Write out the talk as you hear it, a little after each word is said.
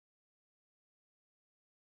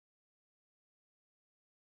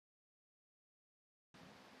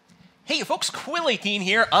Hey folks, Quill18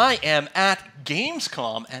 here. I am at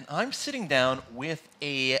Gamescom, and I'm sitting down with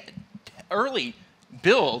a early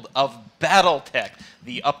build of Battletech,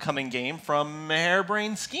 the upcoming game from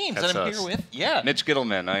Harebrained Schemes. That's and I'm us. here with, Mitch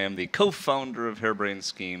Gittleman. I am the co-founder of Harebrained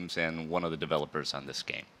Schemes and one of the developers on this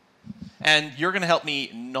game. And you're going to help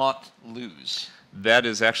me not lose. That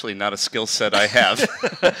is actually not a skill set I have.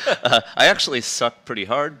 I actually suck pretty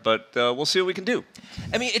hard, but we'll see what we can do.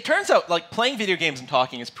 I mean, it turns out, like, playing video games and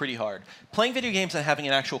talking is pretty hard. Playing video games and having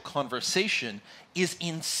an actual conversation is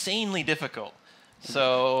insanely difficult.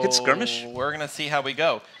 So Hit skirmish. We're going to see how we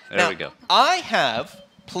go. There we go. I have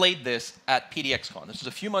played this at PDXCon. This was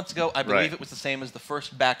a few months ago. I believe Right. it was the same as the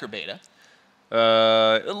first backer beta.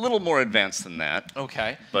 A little more advanced than that.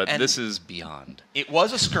 Okay. But And this is beyond. it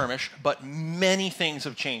was a skirmish, but many things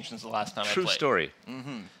have changed since the last time I True played. story.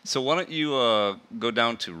 So why don't you go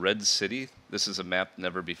down to Red City? This is a map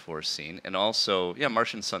never before seen. And also, yeah,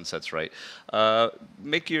 Martian Sunset's right.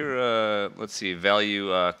 Make your, let's see, value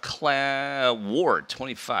Ward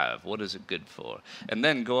 25. What is it good for? And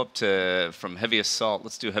then go up to, from Heavy Assault,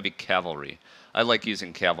 let's do Heavy Cavalry. I like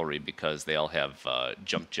using Cavalry because they all have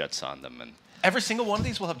jump jets on them. And Every single one of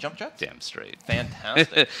these will have jump jets? damn straight.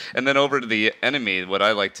 Fantastic. And then over to the enemy, what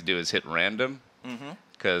I like to do is hit random.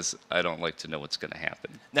 Because I don't like to know what's going to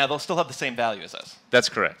happen. Now, they'll still have the same value as us. That's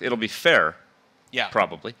correct. It'll be fair, Yeah.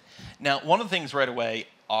 probably. Now, one of the things right away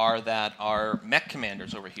are that our mech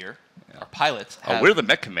commanders over here, our pilots, Oh, have, we're the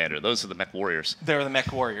mech commander. Those are the mech warriors. they're the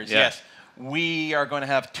mech warriors, Yeah. yes. We are going to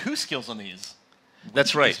have 2 skills on these.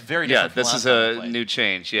 That's right. It's very yeah, different from this is last time we a played. new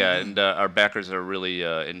change. Yeah, and our backers are really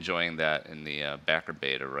enjoying that in the backer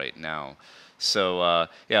beta right now. So,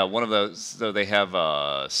 yeah, one of those, so they have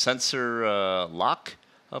a sensor lock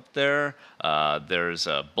up there. There's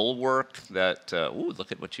a bulwark that, ooh,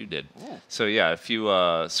 look at what you did. Ooh. So, yeah, if you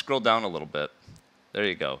scroll down a little bit, there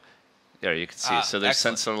you go. There, you can see. So there's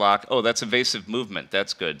Excellent. sensor lock. Oh, that's evasive movement.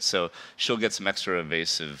 That's good. So she'll get some extra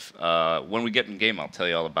evasive. When we get in game, I'll tell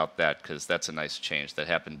you all about that because that's a nice change that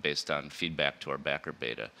happened based on feedback to our backer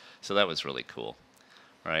beta. So that was really cool,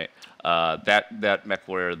 right? That mech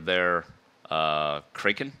warrior there,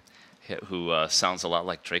 Kraken, who sounds a lot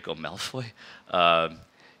like Draco Malfoy.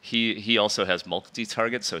 He also has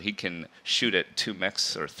multi-target, so he can shoot at 2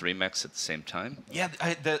 mechs or 3 mechs at the same time. Yeah,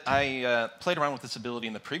 I played around with this ability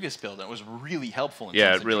in the previous build, and it was really helpful in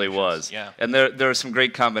Yeah, some it really situations. was. Yeah. And there are some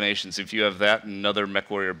great combinations. If you have that and another mech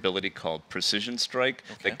warrior ability called Precision Strike,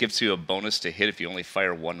 Okay. that gives you a bonus to hit if you only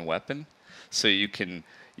fire 1 weapon. So you can,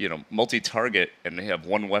 you know, multi-target and have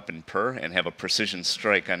 1 weapon per and have a precision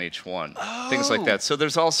strike on each one. Things like Oh. that. So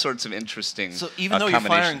there's all sorts of interesting So even though you're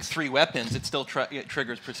firing combinations. 3 weapons, it still it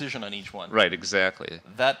triggers precision on each one. Right, exactly.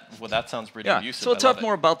 That sounds pretty Yeah, abusive. so we'll I love talk it.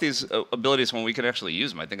 more about these abilities when we can actually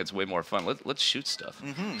use them. I think it's way more fun. Let's shoot stuff.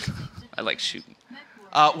 I like shooting.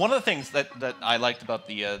 One of the things that I liked about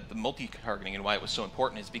the multi-targeting and why it was so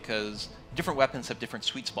important is because different weapons have different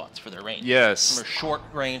sweet spots for their range. Yes. Some are short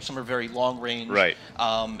range, some are very long range. Right.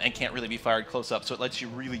 And can't really be fired close up, so it lets you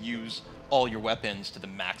really use all your weapons to the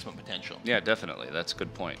maximum potential. Yeah, definitely. That's a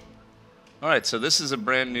good point. All right, so this is a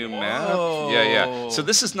brand new map. Whoa. Yeah. So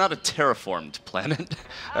this is not a terraformed planet.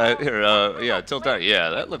 Here, yeah, tilt out. Yeah,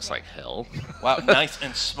 that looks like hell. Wow, nice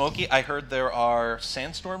and smoky. I heard there are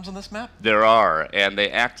sandstorms on this map. There are, and they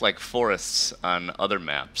act like forests on other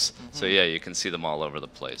maps. So yeah, you can see them all over the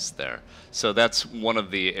place there. So that's one of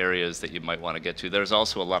the areas that you might want to get to. There's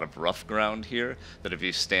also a lot of rough ground here that if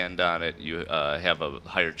you stand on it, you have a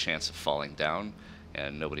higher chance of falling down.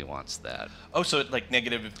 And nobody wants that. Oh, so it like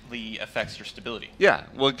negatively affects your stability. Yeah,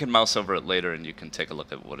 well, you can mouse over it later, and you can take a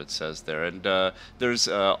look at what it says there. And there's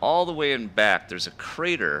all the way in back, there's a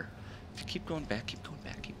crater. If you keep going back, keep going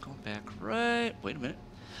back, keep going back, right, wait a minute.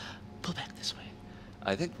 Pull back this way.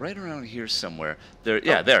 I think right around here somewhere. There,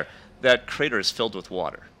 yeah, there. That crater is filled with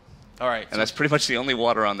water. All right. And that's pretty much the only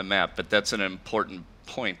water on the map, but that's an important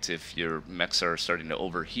point if your mechs are starting to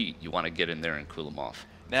overheat. You want to get in there and cool them off.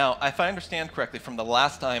 Now, if I understand correctly, from the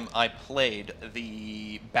last time I played,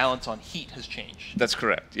 the balance on heat has changed. That's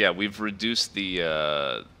correct. Yeah, we've reduced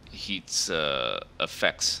the heat's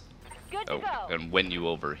effects and when you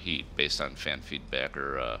overheat based on fan feedback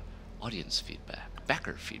or audience feedback,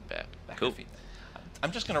 backer feedback. Cool.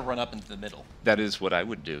 I'm just going to run up into the middle. That is what I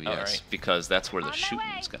would do, All yes, right. because that's where the shooting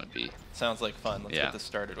is going to be. Sounds like fun. Let's Yeah. get this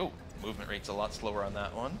started. Oh, movement rate's a lot slower on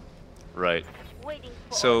that one. Right.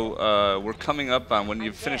 So we're coming up on, when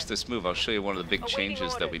you finish this move, I'll show you one of the big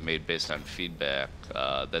changes that we made based on feedback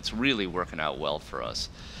that's really working out well for us.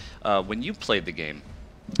 When you played the game,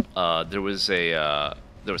 there was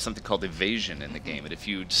something called evasion in the game, and if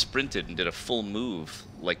you sprinted and did a full move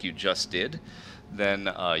like you just did, then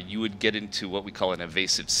you would get into what we call an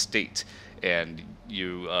evasive state, and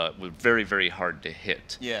you were very, very hard to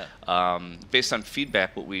hit. Yeah. Based on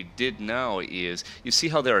feedback, what we did now is, you see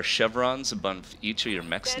how there are chevrons above each of your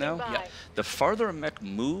mechs now? Yeah. The farther a mech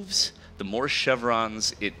moves, the more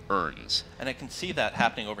chevrons it earns. And I can see that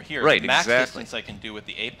happening over here. Right, the max exactly. distance I can do with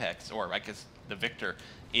the Apex, or I guess the Victor,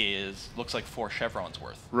 looks like 4 chevrons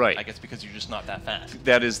worth. Right. I guess because you're just not that fast.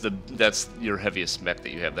 That's your heaviest mech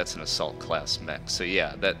that you have. That's an assault class mech. So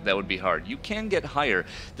yeah, that would be hard. You can get higher.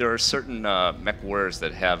 There are certain mech warriors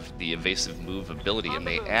that have the evasive move ability, and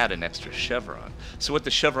they add an extra chevron. So what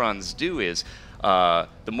the chevrons do is, the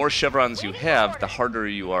more chevrons you have, the harder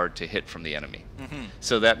you are to hit from the enemy.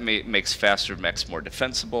 So that makes faster mechs more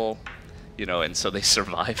defensible, you know, and so they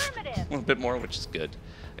survive a little bit more, which is good.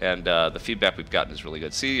 And the feedback we've gotten is really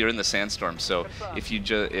good. See, you're in the sandstorm, so if you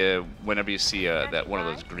whenever you see that one of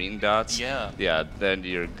those green dots, yeah, then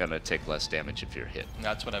you're gonna take less damage if you're hit.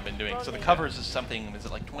 That's what I've been doing. So the covers is something. Is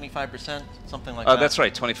it like 25%, something like that? That's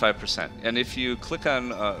right, 25%. And if you click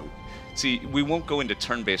on see, we won't go into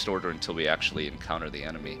turn-based order until we actually encounter the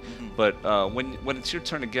enemy. But when it's your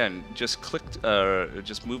turn again, just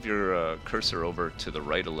just move your cursor over to the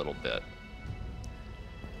right a little bit.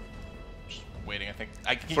 Just waiting, I think.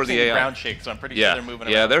 I keep For the seeing AI. ground shake, so I'm pretty sure they're moving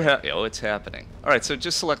yeah, around. oh, it's happening. All right, so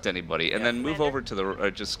just select anybody, and then move over to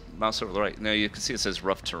the just mouse over to the right. Now you can see it says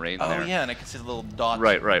rough terrain there. Oh yeah, and I can see the little dots.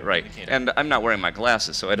 Right. indicator. And I'm not wearing my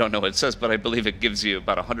glasses, so I don't know what it says, but I believe it gives you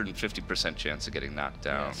about 150% chance of getting knocked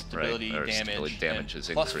down. Yeah, stability, right? Or damage, stability damage is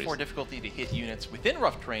plus increased. 4 difficulty to hit units within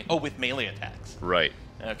rough terrain. Oh, with melee attacks. Right.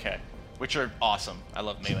 Okay, which are awesome. I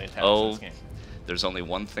love melee attacks in Oh, this game. there's only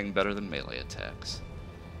one thing better than melee attacks.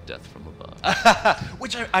 Death from above.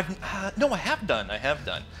 Which I've no, I have done,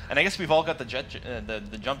 and I guess we've all got the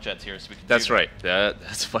the jump jets here, so we can. That's do that. right.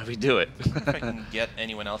 That's why we do it. If I can get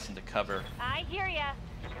anyone else into cover. I hear ya.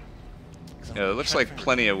 Yeah, it looks like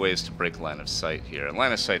plenty of ways to break line of sight here. And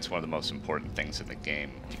line of sight's one of the most important things in the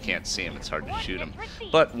game. If you can't see them, it's hard to shoot them.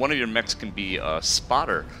 But one of your mechs can be a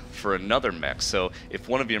spotter for another mech. So if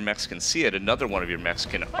one of your mechs can see it, another one of your mechs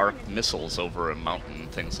can arc missiles over a mountain,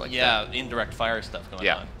 things like that. Yeah, indirect fire stuff going on.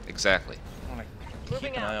 Yeah, exactly. I want to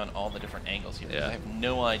keep an eye on all the different angles here. Because Yeah. I have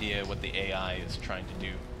no idea what the AI is trying to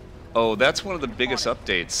do. Oh, that's one of the biggest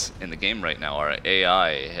updates in the game right now. Our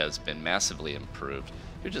AI has been massively improved.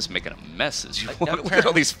 You're just making a mess as you walk. Look at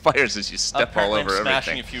all these fires as you step all over I'm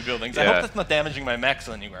smashing everything. a few buildings. Yeah. I hope that's not damaging my mechs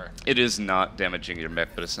anywhere. It is not damaging your mech,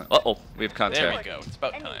 but it's not. Uh-oh, we have contact. There we go. It's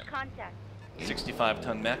about Enemy time. contact.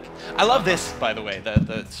 65-ton mech. I love this, by the way.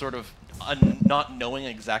 The sort of not knowing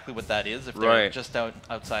exactly what that is if they're Right. just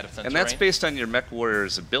outside of sensor And that's range. based on your mech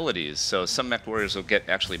warrior's abilities. So some mech warriors will get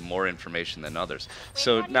actually more information than others.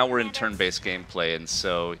 So now we're in turn-based gameplay, and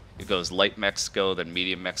so it goes light mechs go, then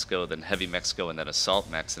medium mechs go, then heavy mechs go, and then assault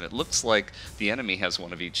mechs. And it looks like the enemy has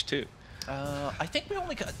one of each too. I think we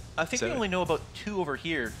only got. I think So- we only know about 2 over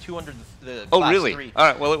here. 2 under the Oh, class really? 3. All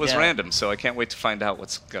right. Well, it was Yeah. random, so I can't wait to find out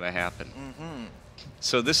what's going to happen.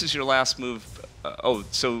 So this is your last move.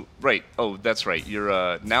 Right. Oh, that's right.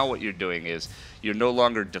 You're now what you're doing is you're no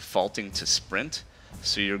longer defaulting to sprint,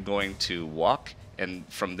 so you're going to walk, and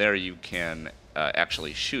from there you can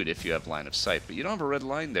actually shoot if you have line of sight. But you don't have a red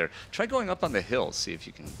line there. Try going up on the hill, see if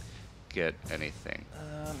you can get anything.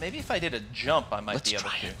 Maybe if I did a jump, I might Let's be able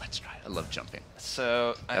try to. it. Let's try it. I love jumping.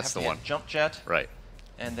 So I That's have the to hit one. jump jet, Right.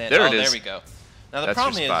 and then There it there is. we go. Now the That's your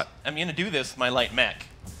problem is spot. I'm going to do this with my light mech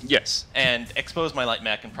Yes. and expose my light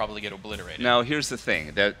mech and probably get obliterated. Now here's the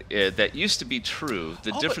thing that used to be true.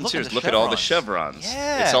 The Oh, but difference look here at is the look at all the chevrons.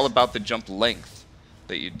 chevrons. It's all about the jump length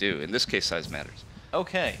that you do. In this case, size matters.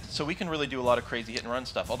 Okay, so we can really do a lot of crazy hit and run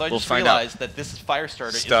stuff. Although I We'll just find out. realized that this fire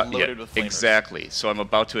starter is Yeah, loaded with flamers. exactly. So I'm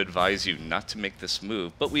about to advise you not to make this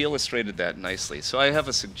move, but we illustrated that nicely. So I have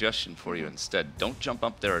a suggestion for you instead. Don't jump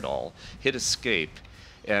up there at all. Hit escape,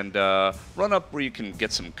 and run up where you can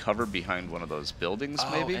get some cover behind one of those buildings,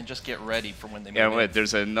 maybe. and just get ready for when they Yeah, move wait, in.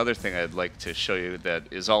 there's another thing I'd like to show you that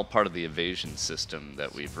is all part of the evasion system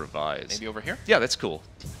that we've revised. Maybe over here? Yeah, that's cool.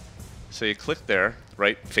 So you click there,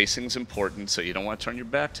 right? Facing's important, so you don't want to turn your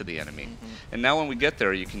back to the enemy. And now when we get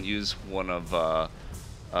there, you can use one of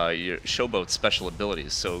your Showboat's special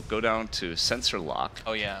abilities. So go down to Sensor Lock,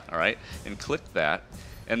 Oh, yeah. all right, and click that.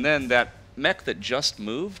 And then that mech that just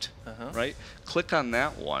moved, right? Click on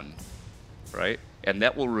that one, right? And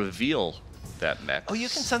that will reveal that mech. Oh, you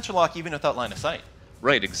can sensor lock even without line of sight.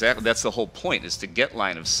 Right, exactly. That's the whole point, is to get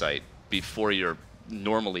line of sight before you're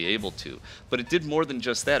normally able to. But it did more than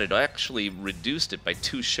just that. It actually reduced it by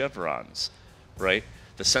 2 chevrons, right?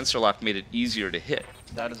 The sensor lock made it easier to hit.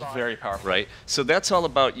 That is very powerful. Right? So that's all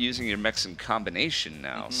about using your mechs in combination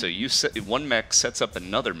now. So you set, one mech sets up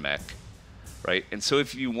another mech, right? And so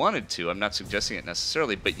if you wanted to, I'm not suggesting it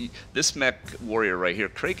necessarily, but this mech warrior right here,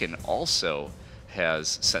 Kraken, also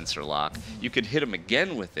has sensor lock. You could hit him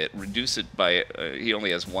again with it, reduce it by, he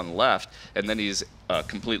only has one left, and then he's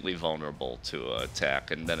completely vulnerable to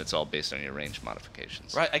attack, and then it's all based on your range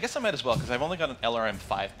modifications. Right, I guess I might as well, because I've only got an LRM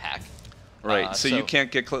 5-pack. Right, so you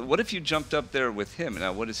can't get close. What if you jumped up there with him?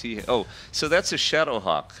 Now, what is he? Oh, so that's a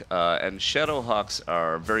Shadowhawk, and Shadowhawks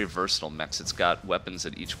are very versatile mechs. It's got weapons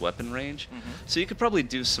at each weapon range, so you could probably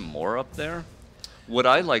do some more up there. What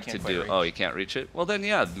I like to do, oh, you can't reach it? Well, then,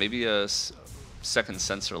 yeah, maybe a second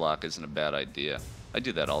sensor lock isn't a bad idea. I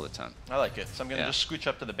do that all the time. I like it. So I'm going to just scooch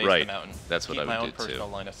up to the base of the mountain. That's what I would do, keep my own personal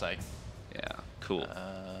line of sight. Yeah, cool.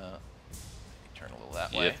 Turn a little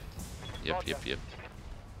that way. Yep.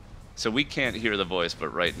 So we can't hear the voice,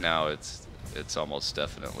 but right now it's almost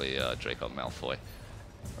definitely Draco Malfoy.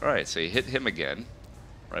 All right, so you hit him again,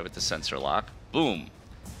 right, with the sensor lock. Boom.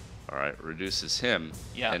 All right, reduces him.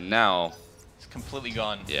 Yeah. And now... it's completely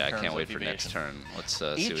gone. Yeah, I can't wait for next turn. Let's see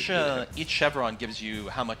what we do here. Each chevron gives you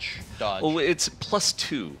how much dodge? Well, it's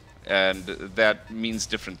 +2, and that means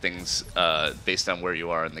different things based on where you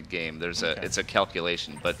are in the game. There's it's a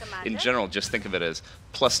calculation, but in general, just think of it as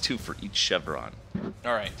 +2 for each chevron.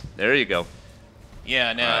 All right. There you go.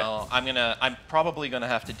 Yeah. Now I'm probably gonna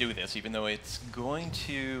have to do this, even though it's going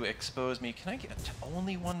to expose me. Can I get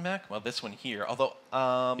only one mech? Well, this one here. Although.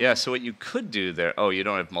 Yeah. So what you could do there? Oh, you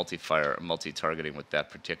don't have multi-targeting with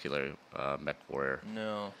that particular mech warrior.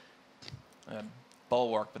 No.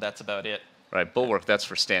 Bulwark, but that's about it. Right, Bulwark, that's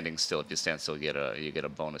for standing still. If you stand still, you get a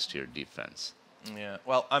bonus to your defense. Yeah,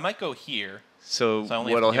 well, I might go here. So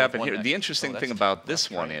what'll happen here, the interesting thing about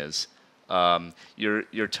this one is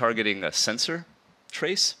you're targeting a sensor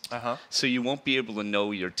trace, so you won't be able to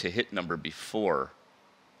know your to-hit number before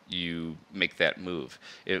you make that move.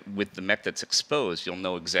 With the mech that's exposed, you'll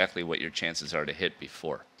know exactly what your chances are to hit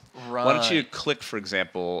before. Right. Why don't you click, for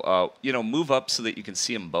example, move up so that you can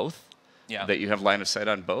see them both, that you have line of sight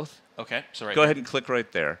on both. Okay, so right Go ahead and click right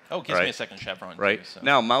there. Oh, it gives me a second chevron. Right. Too, so.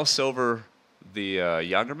 Now, mouse over the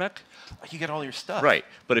Yager mech. You get all your stuff. Right.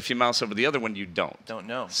 But if you mouse over the other one, you don't. Don't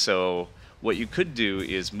know. So what you could do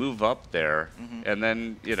is move up there and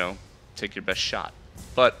then, take your best shot.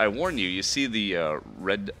 But I warn you, you see the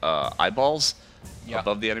red eyeballs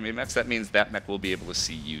above the enemy mechs? That means that mech will be able to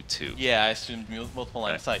see you too. Yeah, I assumed multiple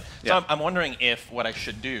line of sight. So I'm wondering if what I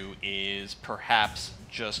should do is perhaps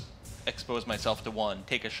just expose myself to one,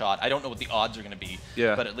 take a shot. I don't know what the odds are going to be,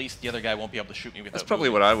 but at least the other guy won't be able to shoot me without That's probably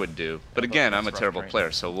what I would do. But again, I'm a terrible player,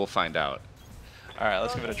 so we'll find out. All right,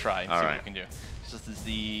 let's give it a try and see what we can do. So this is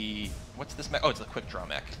the... what's this mech? Oh, it's the quick draw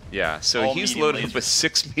mech. Yeah, so he's loaded up with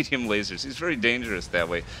 6 medium lasers. He's very dangerous that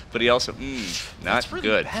way, but he also, not really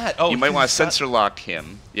good. Bad. Oh, you might want to sensor lock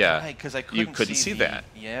him. Yeah, right, because I you couldn't see that.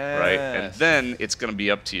 Yeah. Right, and then it's going to be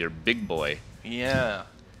up to your big boy. Yeah.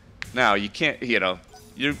 Now you can't,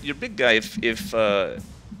 your big guy. If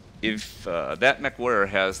that mech warrior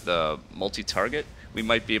has the multi-target, we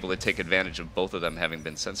might be able to take advantage of both of them having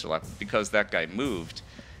been sensor locked. Because that guy moved,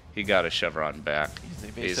 he got a chevron back.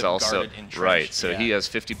 He's also right, so he has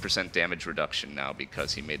 50% damage reduction now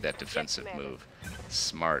because he made that defensive move.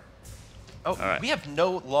 Smart. Oh, we have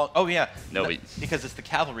no long. Oh yeah, no, because it's the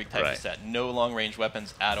cavalry type set. No long range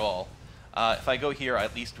weapons at all. If I go here,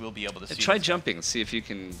 at least we'll be able to see. Try jumping and see if you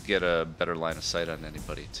can get a better line of sight on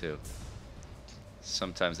anybody too.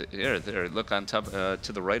 Sometimes there. Look on top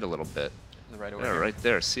to the right a little bit. The right over there, here. right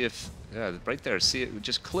there. See if right there. See it.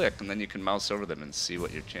 Just click and then you can mouse over them and see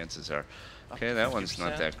what your chances are. Okay, that one's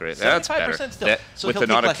not that great. That's better. Still. So with an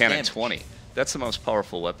autocannon 20. That's the most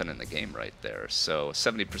powerful weapon in the game right there. So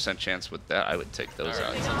 70% chance with that, I would take those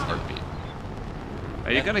odds in a heartbeat. Now,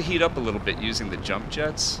 you're going to heat up a little bit using the jump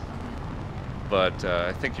jets, but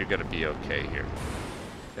I think you're going to be okay here.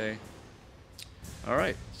 Okay. All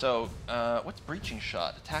right. So what's breaching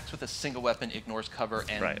shot? Attacks with a single weapon, ignores cover,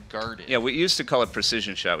 and guarded. Yeah, we used to call it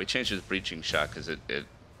precision shot. We changed it to breaching shot because it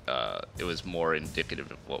was more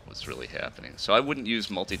indicative of what was really happening. So I wouldn't use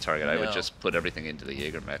multi-target. I would just put everything into the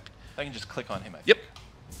Jaeger mech. I can just click on him. Yep.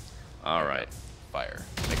 All right. Fire.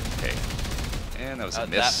 Okay. And that was a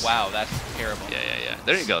miss. Wow, that's terrible. Yeah.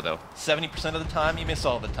 There you go, though. 70% of the time, you miss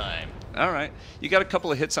all the time. All right. You got a couple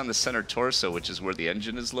of hits on the center torso, which is where the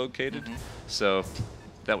engine is located. So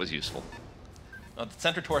that was useful. The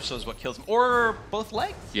center torso is what kills him. Or both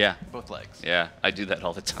legs? Yeah. Both legs. Yeah, I do that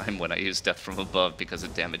all the time when I use Death from Above because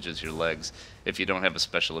it damages your legs if you don't have a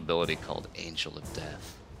special ability called Angel of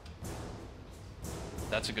Death.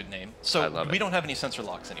 That's a good name. So we don't have any sensor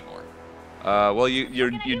locks anymore. Well,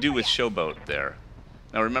 you do with Showboat there.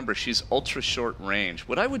 Now remember, she's ultra short range.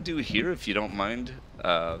 What I would do here, if you don't mind,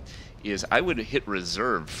 is I would hit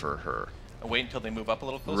reserve for her. And wait until they move up a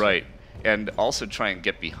little closer? Right. And also try and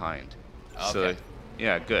get behind. Okay. So,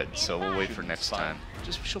 yeah, good. So we'll wait for next time.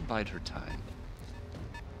 Just she'll bide her time.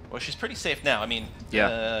 Well, she's pretty safe now. I mean,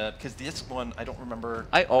 yeah. Because this one, I don't remember.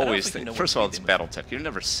 I always think, first of all, it's Battletech. You're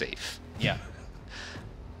never safe. Yeah.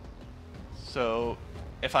 So,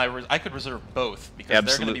 if I could reserve both because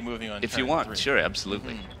they're going to be moving on. If you want, 3. sure,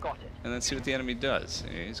 absolutely. Got it. And then see what the enemy does.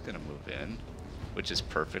 He's going to move in, which is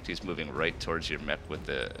perfect. He's moving right towards your mech with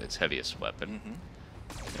its heaviest weapon.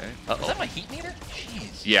 Okay. Is that my heat meter?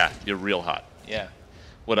 Jeez. Yeah, you're real hot. Yeah.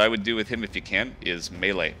 What I would do with him, if you can, is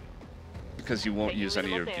melee, because you won't use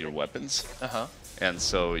any of your weapons. And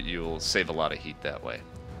so you'll save a lot of heat that way.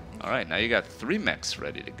 All right, now you got 3 mechs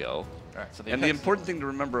ready to go. All right, so and the important thing to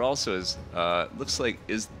remember also is, looks like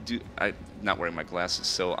I'm not wearing my glasses.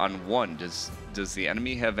 So on 1, does the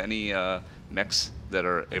enemy have any mechs that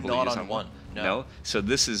are able to use Not on 1? No. So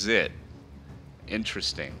this is it.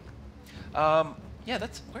 Interesting. Yeah,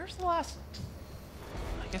 where's the last?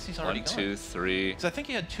 I guess he's already 1, gone. 2, 3. Because I think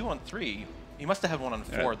he had 2 on 3. He must have had 1 on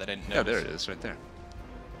 4 that I didn't notice. Yeah, there it is, right there.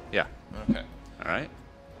 Yeah. Okay. All right.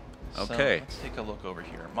 So Okay. let's take a look over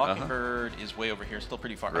here. Mockingbird is way over here, still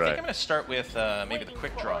pretty far. Right. I think I'm going to start with maybe the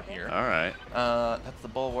quick draw here. All right. That's the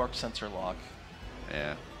bulwark sensor lock.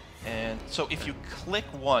 Yeah. And so if you click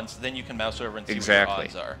once, then you can mouse over and see what your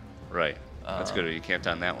odds are. Right. That's good. You can't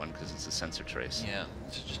on that one because it's a sensor trace. Yeah.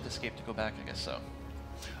 So just escape to go back, I guess so.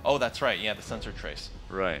 Oh, that's right. Yeah, the sensor trace.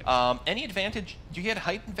 Right. Any advantage? Do you get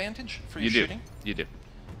height advantage for your You shooting? You do.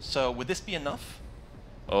 So would this be enough?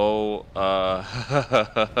 Oh,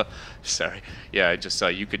 sorry. Yeah, I just saw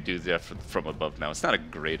you could do that from above now. It's not a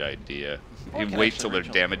great idea. Well, You wait till they're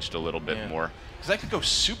damaged a little bit more. Because I could go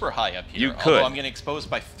super high up here. You could. Although I'm getting exposed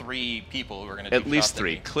by 3 people who are going to At least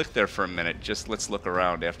 3. Click there for a minute. Just let's look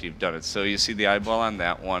around after you've done it. So you see the eyeball on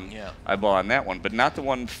that one. Yeah. Eyeball on that one, but not the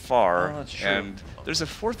one far. Oh, that's true. And there's a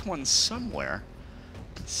 4th one somewhere.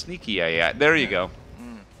 Sneaky, yeah. There you go.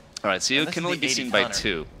 All right, so you can only be seen by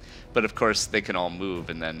 2. But of course, they can all move,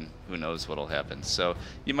 and then who knows what'll happen. So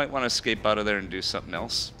you might want to escape out of there and do something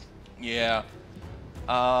else. Yeah.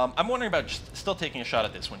 I'm wondering about still taking a shot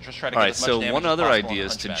at this one. Just try to All get right, as much so damage one as other possible idea on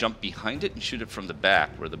is to Hunchback. jump behind it and shoot it from the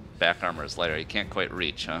back, where the back armor is lighter. You can't quite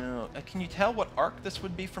reach, huh? No. Can you tell what arc this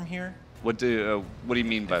would be from here? What do you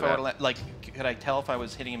mean by that? Like, could I tell if I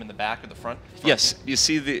was hitting him in the back or the front? Yes, you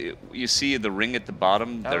see the ring at the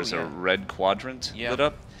bottom. There's a red quadrant lit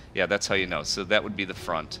up. Yeah, that's how you know. So that would be the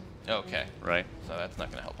front. Okay. Right. So that's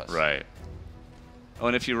not going to help us. Right. Oh,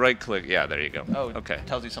 and if you right-click, yeah, there you go. Oh, okay. It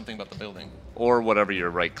tells you something about the building. Or whatever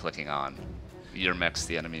you're right-clicking on. Your mechs,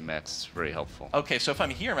 the enemy mechs, very helpful. Okay, so if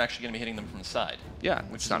I'm here, I'm actually going to be hitting them from the side. Yeah,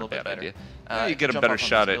 which it's is not a a little bad bit idea. better. You get a jump better up on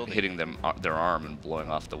shot this at building. hitting them their arm and blowing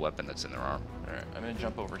off the weapon that's in their arm. All right, I'm going to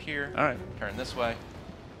jump over here. All right. Turn this way,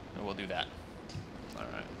 and we'll do that. All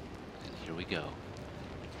right. And here we go.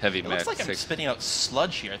 Heavy It mech. looks like I'm spitting out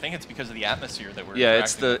sludge here. I think it's because of the atmosphere that we're Yeah,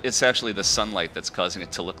 interacting with. it's actually the sunlight that's causing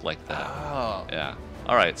it to look like that. Oh. Yeah.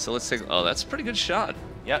 All right, so let's take. Oh, that's a pretty good shot.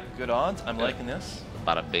 Yeah, good odds. I'm liking this.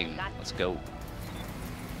 Bada bing. Let's go.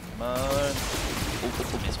 Come on. Oh,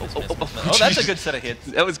 that's a good set of hits.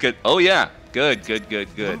 That was good. Oh yeah, good. Did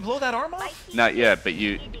we blow that arm off? Not yet, but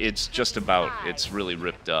it's just about. It's really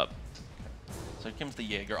ripped up. So here comes the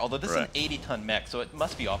Jaeger. Although this is an 80-ton mech, so it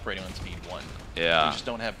must be operating on speed 1. Yeah. We just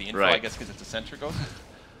don't have the info, Right. I guess, because it's a sensor ghost.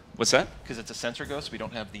 What's that? Because it's a sensor ghost, we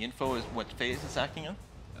don't have the info as what phase it's acting in. Is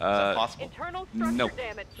that possible? Internal structure No.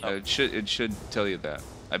 damage. It should tell you that.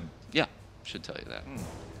 Yeah, should tell you that.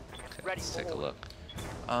 Okay, Ready let's for take a war. look.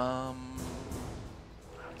 I'd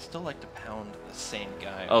still like to pound the same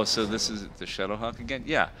guy. Oh, so this is the Shadowhawk again?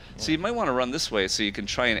 Yeah. So you might want to run this way so you can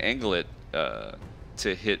try and angle it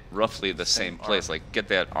to hit roughly the same place. arm. Like get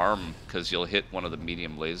that arm, because you'll hit one of the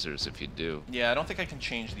medium lasers if you do. Yeah, I don't think I can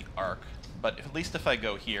change the arc, but at least if I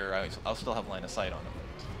go here, I'll still have line of sight on him.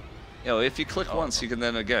 You know, if you click once, you can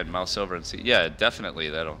then again mouse over and see. Yeah, definitely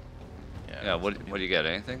that'll. Yeah. What do you get?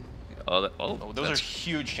 Anything? Oh, those are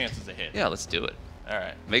huge chances to hit. Yeah, let's do it. All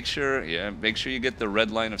right. Make sure you get the red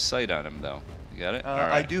line of sight on him though. You got it? All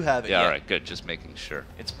right. I do have it. Yeah, all right, good. Just making sure.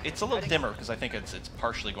 It's a little dimmer because I think it's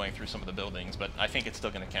partially going through some of the buildings, but I think it's still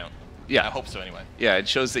going to count. Yeah. I hope so anyway. Yeah, it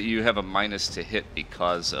shows that you have a minus to hit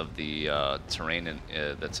because of the terrain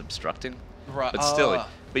that's obstructing. Right. But still,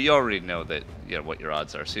 but you already know that what your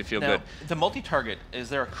odds are, so you feel Now, good. the multi-target, is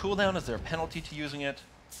there a cooldown? Is there a penalty to using it?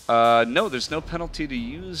 No, there's no penalty to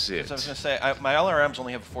use it. So I was going to say, my LRMs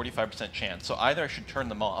only have a 45% chance, so either I should turn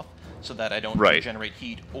them off, so that I don't Right. generate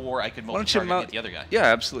heat, or I could Why don't you multi-target and hit the other guy. Yeah,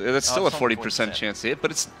 absolutely. That's still a it's only 40% 40%. chance to hit,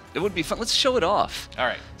 but it would be fun. Let's show it off. All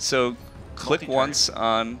right. So click Multi-target. once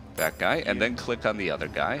on that guy, and then click on the other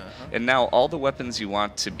guy. And now all the weapons you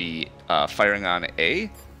want to be firing on A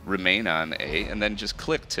remain on A, and then just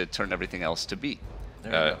click to turn everything else to B.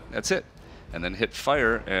 There you go. That's it. And then hit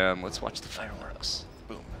fire, and let's watch the fireworks.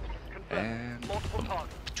 Boom. And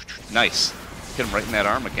nice. Hit him right in that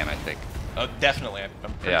arm again, I think. Oh, definitely.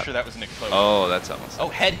 I'm pretty sure that was an explosion. Oh, that's almost. Oh,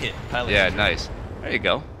 head hit. Pilot Yeah, hit. nice. There you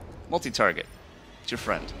go. Multi-target. It's your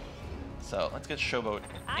friend. So let's get Showboat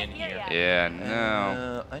in here. Yeah,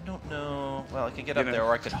 no. I don't know. Well, I could get up there,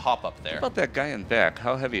 or I could hop up What there. about that guy in back?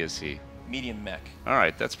 How heavy is he? Medium mech. All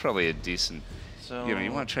right, that's probably a decent. So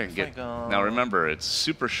You want to try and if get. I go- Now remember, it's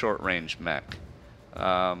super short range mech.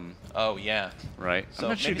 Oh yeah. Right. So I'm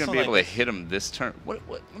not sure you're maybe gonna be something able like to hit him this turn. What?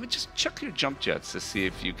 Let me just check your jump jets to see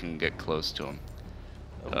if you can get close to him.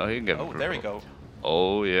 Oh, you can get. Oh, there we go.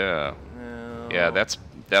 Oh yeah. Yeah,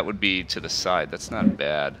 that would be to the side. That's not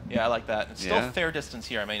bad. Yeah, I like that. It's still Yeah. fair distance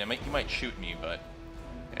here. I mean, you might shoot me, but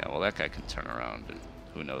Yeah. Well, that guy can turn around, and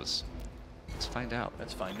who knows? Let's find out.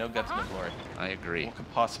 that's fine. No guts, no glory. I agree. What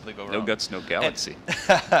could possibly go wrong? No guts, no galaxy.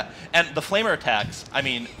 And the flamer attacks, I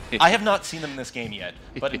mean, I have not seen them in this game yet,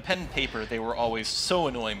 but in pen and paper, they were always so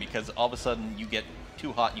annoying because all of a sudden you get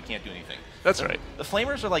too hot and you can't do anything. That's right. The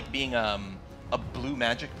flamers are like being a blue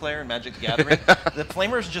Magic player in Magic the Gathering. The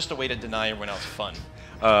flamer is just a way to deny everyone else fun.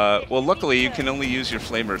 Well, luckily you can only use your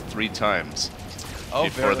flamer 3 times Oh,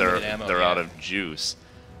 before very limited ammo, they're yeah. out of juice.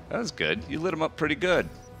 That was good. You lit them up pretty good,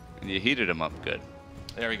 and you heated them up good.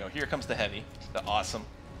 There we go. Here comes the heavy, the awesome,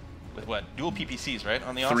 with what? Dual PPCs, right?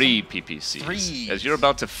 On the awesome? 3 PPCs. Threes. As you're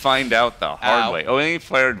about to find out the hard Ow. way. Oh, and he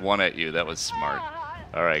fired 1 at you. That was smart.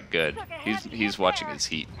 All right, good. He's watching his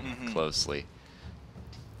heat closely.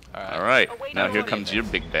 All right. Now here comes your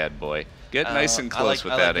big bad boy. Get nice and close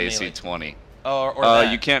with that the AC-20. Or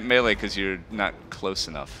that. You can't melee because you're not close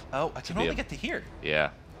enough. Oh, I can be only a- get to here. Yeah.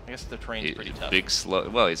 I guess the terrain's pretty tough. Big slow.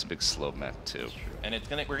 Well, he's a big slow mech too. And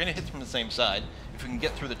we're gonna hit from the same side. If we can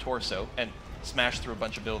get through the torso and smash through a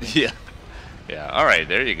bunch of buildings. Yeah. Yeah. All right.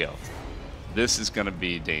 There you go. This is gonna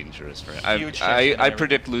be dangerous for him. Huge shift I and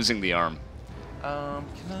predict losing the arm. Can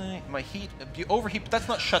I? My heat. You overheat, but that's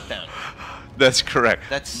not shutdown. That's correct.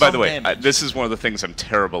 That's By the some way, damage. this is one of the things I'm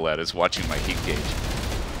terrible at is watching my heat gauge.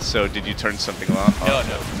 So did you turn something off?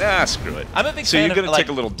 No. Nah, screw it. I'm a big so fan you're of, gonna like- take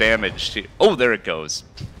a little damage. Oh, there it goes.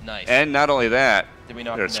 Nice. And not only that, Did we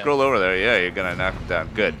knock there, him down? scroll over there. Yeah, you're gonna knock him down.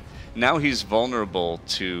 Good. Now he's vulnerable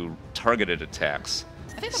to targeted attacks.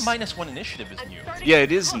 I think the -1 initiative is new. Yeah,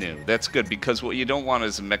 it is new. That's good because what you don't want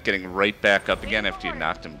is a mech getting right back up again after you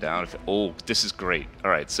knocked him down. Oh, this is great.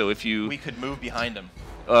 All right, so if you We could move behind him.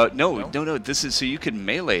 no. This is so you can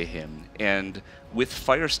melee him, and with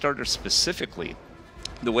Firestarter specifically,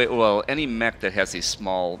 any mech that has these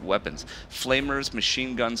small weapons, flamers,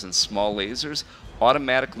 machine guns, and small lasers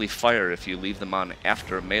automatically fire if you leave them on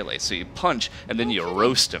after a melee. So you punch and then you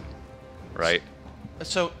roast him, right?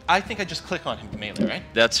 So I think I just click on him to melee, right?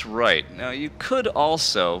 That's right. Now you could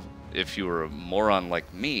also, if you were a moron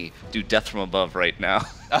like me, do death from above right now,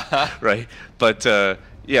 right? But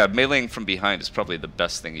yeah, meleeing from behind is probably the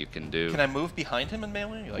best thing you can do. Can I move behind him and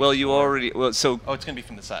melee? Like, Well, you already. Well, so Oh, it's gonna be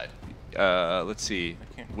from the side. let's see.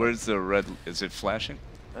 can't- Where's the red? Is it flashing?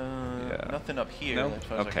 Nothing up here. No. As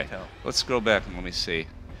far as I Okay. can tell. Let's scroll back and let me see.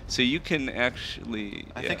 So you can actually.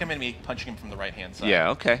 I think I'm gonna be punching him from the right-hand side. Yeah.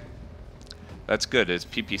 Okay. That's good. His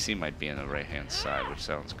PPC might be on the right-hand side, which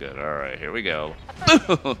sounds good. All right, here we go.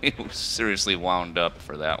 He was seriously wound up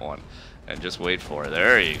for that one. And just wait for it.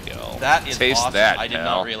 There you go. That is Taste awesome. that, I did pal.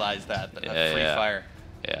 not realize that. But Yeah, free yeah. fire.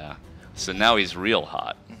 Yeah. So now he's real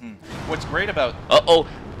hot. What's great about Uh-oh.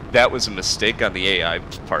 That was a mistake on the AI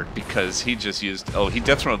part because he just used... Oh, he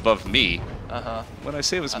death from above me. When I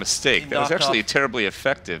say it was a mistake, he that was knocked actually off terribly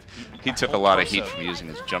effective. He took a whole lot of heat torso. from using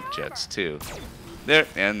his jump jets, too. There,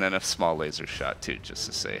 and then a small laser shot, too, just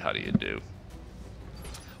to say, how do you do?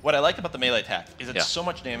 what I like about the melee attack is it's Yeah. so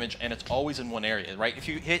much damage and it's always in one area, right? If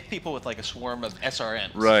you hit people with like a swarm of SRMs,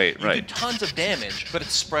 Right, you right. do tons of damage, but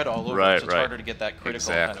it's spread all over, Right, so it's right. harder to get that critical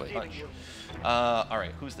Exactly. kind of punch. All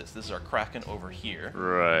right, who's this? This is our Kraken over here.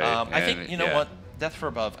 Right, I think, and, you know yeah. what? Death for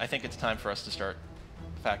above, I think it's time for us to start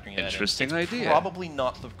factoring that in. Interesting It's idea. Probably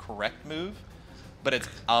not the correct move, but it's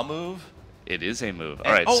a move. It is a move. All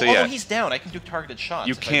And- right, oh, so yeah. he's down. I can do targeted shots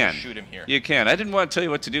You if I can. just shoot him here. You can. I didn't want to tell you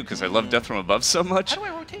what to do because I love Death from Above so much. How do I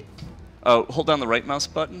rotate? Hold down the right mouse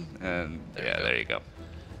button, and There yeah, you go. there you go.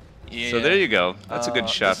 Yeah. So there you go. That's a good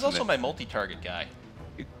shot. This is from also it. my multi-target guy.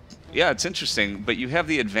 Yeah, it's interesting, but you have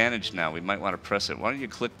the advantage now. We might want to press it. Why don't you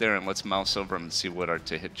click there and let's mouse over them and see what our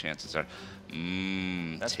to-hit chances are.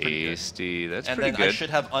 That's Tasty. That's and pretty then good. I should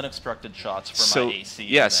have unexpected shots for my AC.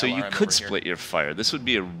 Yeah, as so well, you I could remember split your fire. This would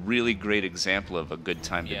be a really great example of a good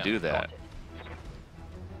time to do that.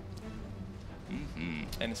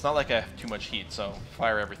 And it's not like I have too much heat, so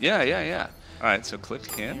fire everything. Yeah. All right, so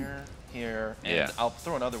click in. Here, and I'll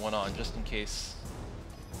throw another one on just in case.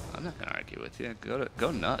 I'm not gonna argue with you.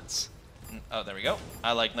 Go nuts. Oh, there we go.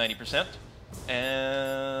 I like 90%,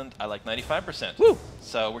 and I like 95%. Woo!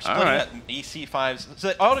 So we're splitting at AC 5s. So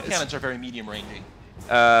the autocannons are very medium ranging.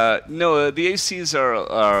 No, the ACs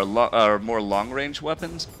are more long-range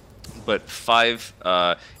weapons, but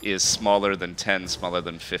 5 is smaller than 10, smaller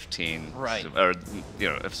than 15. Right. Or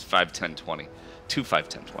it's 5, 10, 20. 2, 5,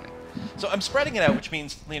 10, 20. So I'm spreading it out, which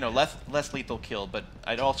means less lethal kill, but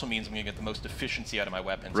it also means I'm going to get the most efficiency out of my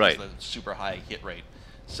weapons. Right. The super high hit rate.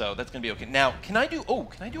 So that's going to be okay. Now, can I do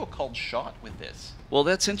a called shot with this? Well,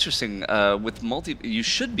 that's interesting. With you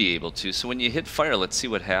should be able to. So when you hit fire, let's see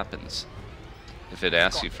what happens. If it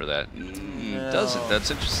asks you for that, No. doesn't. That's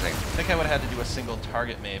interesting. I think I would have had to do a single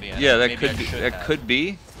target, maybe. Yeah, that maybe could I be. should That have. could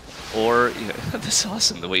be. Or that's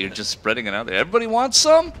awesome. The way you're just spreading it out there. Everybody wants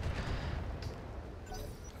some.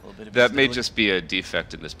 That may just be a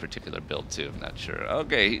defect in this particular build too. I'm not sure.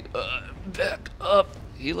 Okay, back up.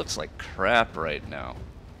 He looks like crap right now.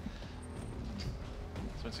 So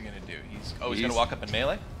what's he gonna do? He's gonna walk up in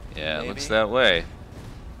melee? Yeah, Maybe? it looks that way.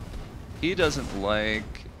 He doesn't like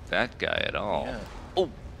that guy at all. Yeah. Oh.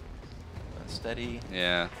 Unsteady.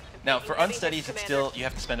 Yeah. Now for unsteadies, it's still you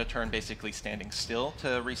have to spend a turn basically standing still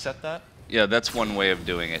to reset that. Yeah, that's one way of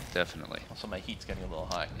doing it, definitely. Also, my heat's getting a little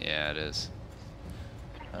high. Yeah, it is.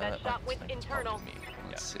 Shot with internal.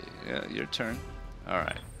 Let's see. Yeah, your turn. All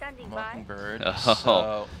right. Mockingbird. Oh.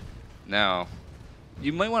 So Now,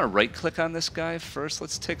 you might want to right-click on this guy first.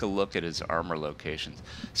 Let's take a look at his armor locations.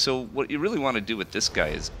 So what you really want to do with this guy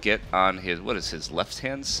is get on his, what is his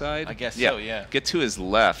left-hand side? I guess so, yeah. Get to his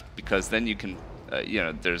left, because then you can,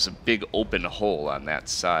 there's a big open hole on that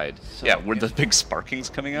side. So, yeah, where the big sparking's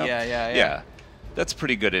coming out? Yeah. That's a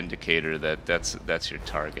pretty good indicator that that's your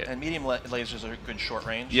target. And medium lasers are good short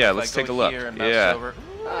range. Yeah, So if let's I go take a look. here and bounce Yeah. over,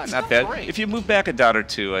 it's not bad. great. If you move back a dot or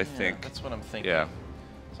two, I Yeah, think. that's what I'm thinking. Yeah.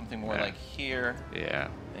 Something more Yeah. like here. Yeah.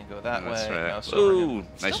 And go that That's way. right. Now, so over Ooh, here.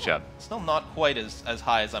 nice job. Still not quite as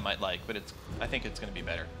high as I might like, but I think it's going to be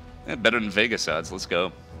better. Yeah, better than Vegas odds. Let's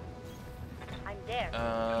go. I'm there.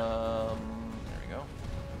 There we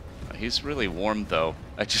go. He's really warm, though.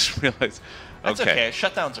 I just realized. That's okay.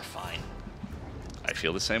 Shutdowns are fine. I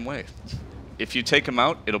feel the same way. If you take him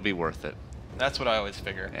out, it'll be worth it. That's what I always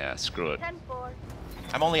figure. Yeah, screw it. 10-4.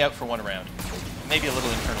 I'm only out for one round. Maybe a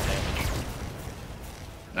little internal damage.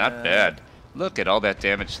 Not bad. Look at all that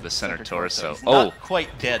damage to the center torso. He's Oh, not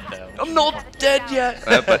quite dead, though. I'm not dead yet.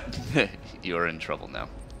 But you're in trouble now.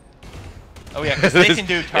 Oh, yeah, because they can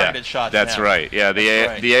do targeted shots That's now. right. Yeah, the That's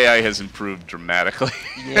right. the AI has improved dramatically,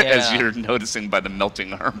 as Yeah. you're noticing by the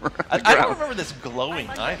melting armor. I don't remember this glowing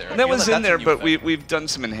either. I That feel was like in that's there, a new but thing. we've done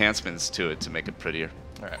some enhancements to it to make it prettier.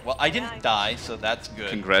 All right. Well, I didn't die, so that's good.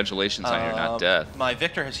 Congratulations on your not death. My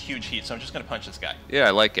Victor has huge heat, so I'm just going to punch this guy. Yeah,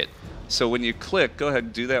 I like it. So when you click, go ahead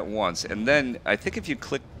and do that once, and then I think if you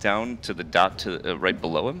click down to the dot to right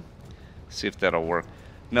below him, see if that'll work.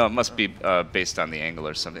 No, it must be based on the angle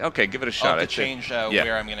or something. Okay, give it a shot. To I think. change Yeah.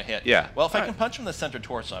 where I'm going to hit. Yeah. Well, if I All can right. punch him in the center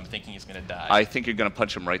torso, I'm thinking he's going to die. I think you're going to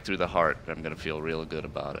punch him right through the heart. I'm going to feel real good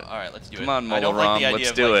about it. All right, let's do it. Come on, I don't like the Molaram, idea let's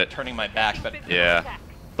of do like, it. turning my back, but Yeah.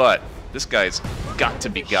 But this guy's got to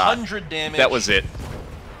be got. 100 damage. That was it.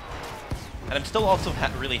 And I'm still also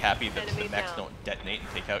really happy that the mechs don't detonate and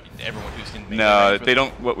take out everyone who's in melee No, range with they them.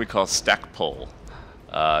 don't. What we call Stackpole,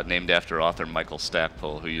 named after author Michael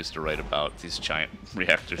Stackpole, who used to write about these giant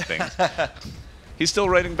reactor things. He's still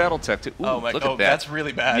writing Battletech too. Ooh, Oh my! look Oh, at that. that's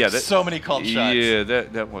really bad. Yeah, So many called shots. Yeah,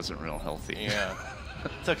 that wasn't real healthy. Yeah.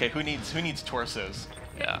 It's okay. Who needs torsos?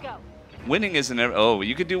 Yeah. Go. Winning isn't ever. Oh,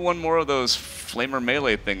 you could do one more of those flamer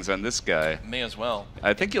melee things on this guy. May as well.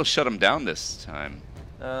 I think you'll shut him down this time.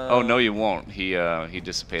 Oh no, you won't. He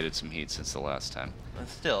dissipated some heat since the last time.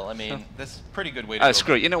 Still, I mean, that's a pretty good way to go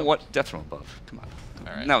Screw it. about You know what? Death from above. Come on.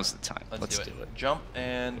 All right. Now's the time. Let's do do it. Jump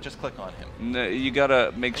and just click on him. No, you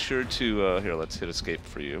gotta make sure to here. Let's hit escape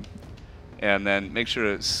for you, and then make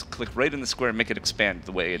sure to click right in the square and make it expand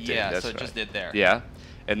the way it did. Yeah, That's so it right. just did there. Yeah,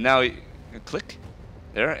 and now click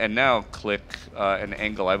there, and now click an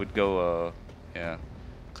angle. I would go. Yeah,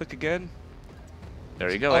 click again. There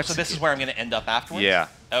you go. Oh, so this is where I'm going to end up afterwards? Yeah.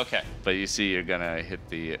 Okay. But you see, you're gonna hit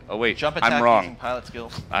the. Oh wait, Jump attack I'm wrong. using pilot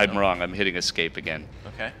skill. I'm No. wrong. I'm hitting escape again.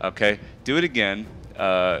 Okay. Okay. Do it again,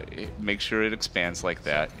 Make sure it expands like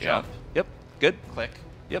that. So, Yeah. jump. Yep. Good. Click.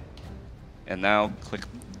 Yep. And now click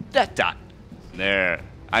that dot. There.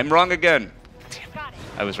 I'm wrong again. Got it.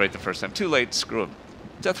 I was right the first time. Too late. Screw him.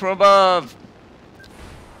 Death from above.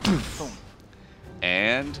 Boom.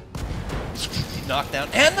 And Knocked down.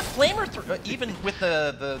 And the flamer, even with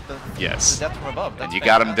the yes. death from above. That's And you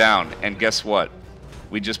got him fantastic. down. And guess what?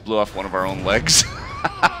 We just blew off one of our own legs. Dang it,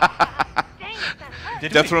 that hurt.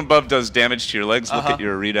 Did Death we? from above does damage to your legs. Look at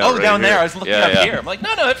your readout. Oh, right down there. here. I was looking Yeah, up yeah. here. I'm like,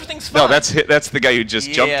 no, everything's fine. No, that's the guy who just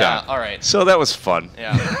jumped Yeah, on. all right. So that was fun.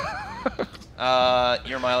 Yeah.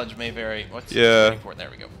 Your mileage may vary. What's Yeah. 24? There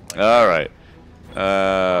we go. All right.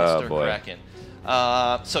 Monster Boy. Kraken.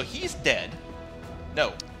 So he's dead.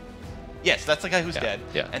 No. Yes, that's the guy who's dead.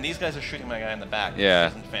 yeah. And these guys are shooting my guy in the back. Yeah.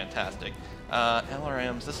 Which isn't fantastic.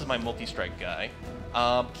 LRMs. This is my multi-strike guy.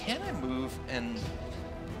 Can I move and...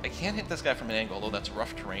 I can't hit this guy from an angle, although that's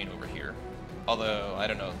rough terrain over here. Although, I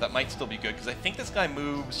don't know. That might still be good, because I think this guy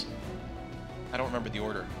moves... I don't remember the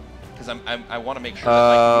order. Because I want to make sure that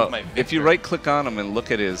I can move my Victor. If you right-click on him and look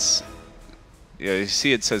at his... Yeah, you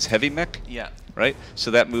see it says heavy mech? Yeah. Right? So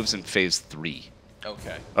that moves in phase 3.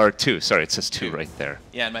 Okay. Or 2. Sorry, it says 2 2. right there.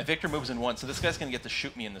 Yeah, and my Victor moves in 1, so this guy's going to get to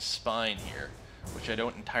shoot me in the spine here, which I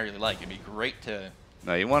don't entirely like. It'd be great to...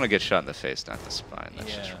 No, you want to get shot in the face, not the spine.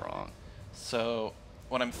 That's just Yeah. wrong. So,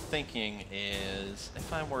 what I'm thinking is,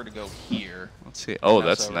 if I were to go here... Let's see. Oh, mouse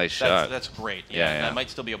that's a over- nice shot. That's great. Yeah, And yeah. I might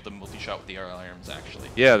still be able to multi-shot with the arms, actually.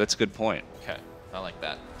 Yeah, that's a good point. Okay, I like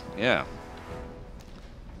that. Yeah.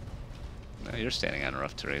 Now you're standing on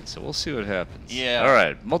rough terrain, so we'll see what happens. Yeah. All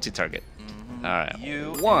right, multi-target. All right.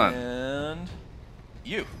 You 1. and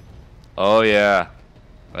you. Oh, yeah.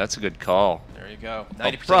 That's a good call. There you go.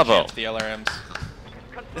 90% bravo. chance the LRMs.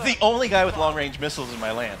 This is the only guy with long-range missiles in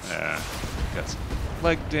my lance. Yeah. Got some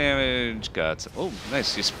leg damage. Got some. Oh,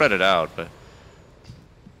 nice. You spread it out, but.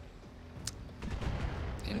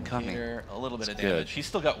 Incoming. Here, a little bit of That's good. damage. He's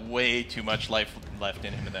still got way too much life left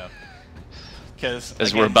in him, though. Because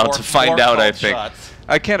As we're about to find out, I think. Shots.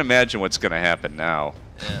 I can't imagine what's going to happen now.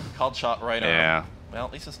 Yeah, called shot right Yeah. arm. Well,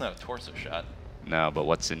 at least it's not a torso shot. No, but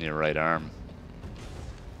what's in your right arm?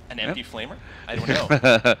 An empty flamer? I don't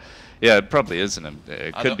know. Yeah, it probably is it I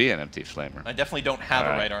could don't- be an empty flamer. I definitely don't have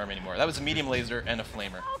All a right. right arm anymore. That was a medium laser and a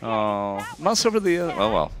flamer. Oh, mouse over the.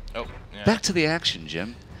 Oh well. Oh, yeah. Back to the action,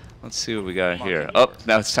 Jim. Let's see what we got Come on, here. get Oh, over.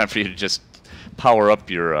 now it's time for you to just power up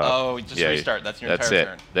your. Oh, just restart. That's your that's entire it.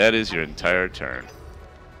 turn. That is your entire turn.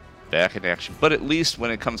 Back in action, but at least when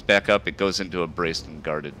it comes back up, it goes into a braced and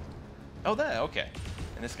guarded. Oh, that, okay.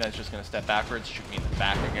 And this guy's just going to step backwards, shoot me in the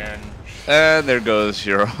back again. And there goes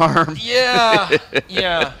your arm. Yeah,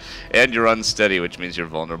 yeah. And you're unsteady, which means you're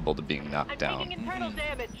vulnerable to being knocked I'm down. taking internal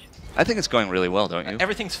damage. I think it's going really well, don't you?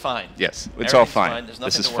 Everything's fine. Yes, it's all Everything's fine. There's This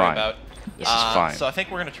nothing is to worry fine. about. This is fine. So I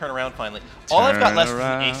think we're going to turn around finally. All I've got left is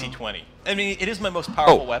around. an AC-20. I mean, it is my most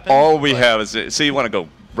powerful weapon. all we but, have is so you want to go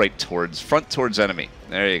right towards front towards enemy.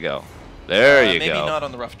 There you go. There you maybe go. not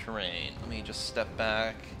on the rough terrain. Let me just step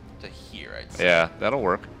back to here, I'd say. Yeah, that'll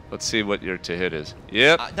work. Let's see what your to hit is.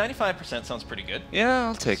 Yep. 95% sounds pretty good. Yeah,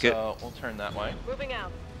 I'll take it. So we'll turn that way. Moving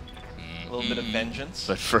out. A little bit of vengeance.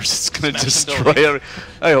 But first, it's going to Smash some destroy. buildings.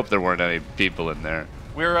 I hope there weren't any people in there.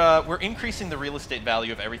 We're increasing the real estate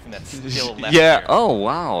value of everything that's still left Yeah. here. Oh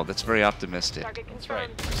wow, that's very optimistic. Target That's right.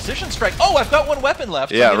 confirmed. Precision strike. Oh, I've got one weapon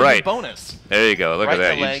left. Yeah, I'm gonna right. get a bonus. There you go. Look right at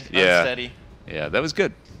that. in the leg, yeah. unsteady. Yeah, that was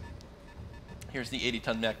good. Here's the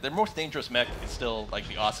 80-ton mech. Their most dangerous mech is still like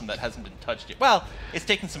the awesome that hasn't been touched yet. Well, it's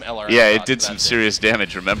taken some LR. Yeah, it shots, did but some that's it. serious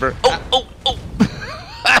damage. Remember? Oh.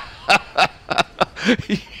 They're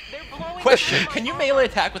blowing Question: up can you my melee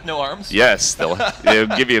attack with no arms? Yes, they'll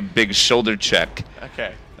give you a big shoulder check.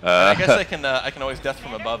 Okay. I guess I can always death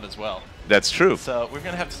from above as well. That's true. So we're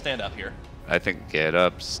gonna have to stand up here. I think get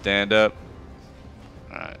up, stand up.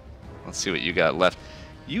 All right. Let's see what you got left.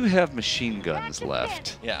 You have machine guns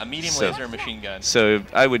left. Yeah, a medium So- laser machine gun. So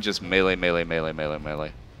I would just melee.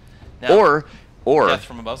 Now, Or death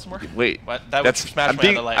from above some more. wait. What? That would That's smash my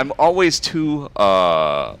other leg. I'm always too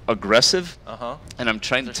aggressive, Uh-huh. and I'm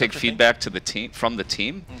trying to Is there take such a thing? feedback to the team from the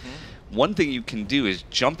team. One thing you can do is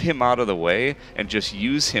jump him out of the way and just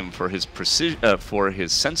use him for his precision for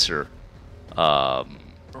his sensor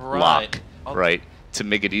lock, I'll- right, to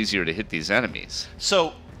make it easier to hit these enemies.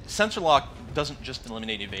 So sensor lock doesn't just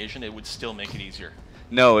eliminate evasion; it would still make it easier.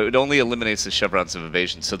 No, it only eliminates the chevrons of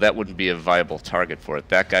evasion, so that wouldn't be a viable target for it.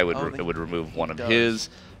 That guy would Oh, it would remove one of does. his,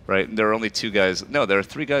 right? And there are only 2 guys. No, there are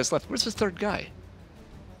 3 guys left. Where's the 3rd guy?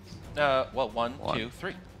 Well, one, One. 2,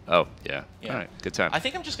 3. Oh, yeah. Yeah. All right, good time. I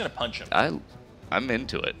think I'm just gonna punch him. I'm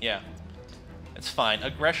into it. Yeah. It's fine.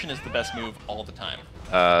 Aggression is the best move all the time.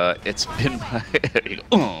 It's been my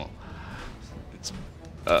it's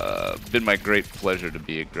been my great pleasure to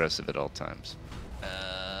be aggressive at all times.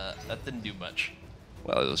 That didn't do much.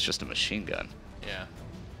 Well, it was just a machine gun. Yeah.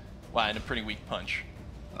 Wow, and a pretty weak punch.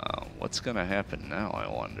 What's gonna happen now, I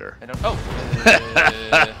wonder? I don't.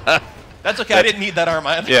 Oh. That's okay. I didn't need that arm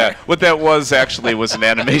either. Yeah, what that was actually was an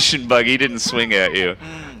animation bug. He didn't swing at you.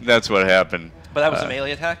 That's what happened. But that was a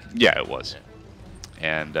melee attack? Yeah, it was.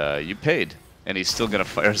 Yeah. And you paid. And he's still going to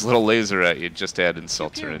fire his little laser at you just to add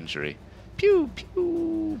insult Pew, or pew. injury. Pew,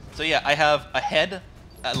 pew. So yeah, I have a head,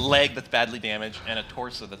 a leg that's badly damaged, and a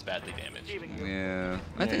torso that's badly damaged. Yeah,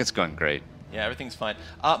 I think it's going great. Yeah, everything's fine.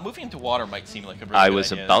 Moving into water might seem like a really I good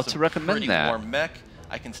was idea. about It's to a recommend pretty that. warm mech.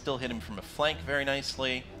 I can still hit him from a flank very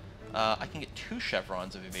nicely. I can get 2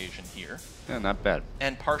 chevrons of evasion here. Yeah, not bad.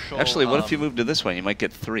 And partial... Actually, what if you move to this one? You might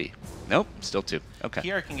get 3. Nope, still 2. Okay.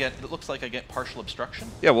 Here I can get... It looks like I get partial obstruction.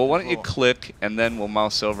 Yeah, well, why don't you Cool. click, and then we'll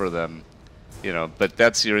mouse over them. You know, but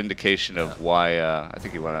that's your indication of why I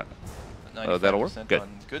think you want to... Oh, that'll work? 95% Good. on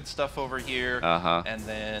good stuff over here. Uh-huh. And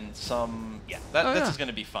then some... Yeah, Oh, this yeah. is going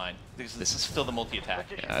to be fine. This is still the multi-attack.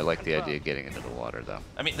 Yeah, I like the idea of getting into the water, though.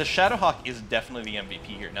 I mean, the Shadowhawk is definitely the MVP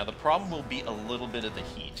here. Now, the problem will be a little bit of the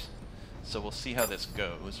heat. So we'll see how this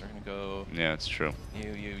goes. We're going to go... Yeah, it's true.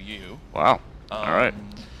 You. Wow. All right.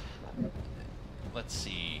 Let's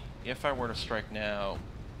see. If I were to strike now...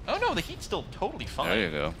 Oh, no, the heat's still totally fine. There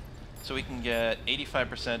you go. So we can get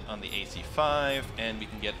 85% on the AC5, and we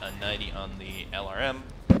can get a 90 on the LRM,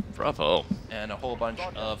 Bravo. and a whole bunch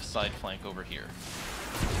of side flank over here.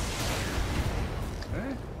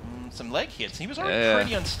 Okay. Some leg hits. He was already Yeah.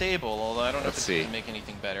 pretty unstable, although I don't know Let's if it's see. going to make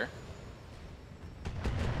anything better.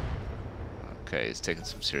 Okay, he's taking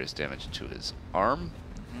some serious damage to his arm.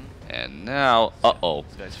 And now, uh-oh.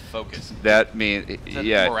 This guy's focused. That means, that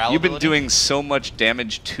yeah, morale you've been ability? doing so much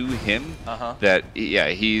damage to him that, yeah,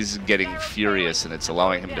 he's getting furious, and it's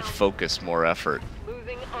allowing him to focus more effort.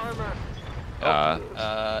 Losing armor.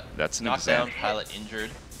 That's an Knockdown, example. pilot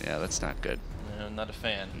injured. Yeah, that's not good. No, not a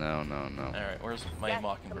fan. No, no, no. All right, where's my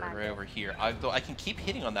Mockingbird? Right over here. Though I can keep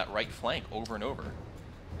hitting on that right flank over and over.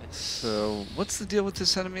 So, what's the deal with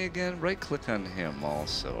this enemy again? Right-click on him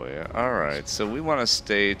also, yeah. All right, so we want to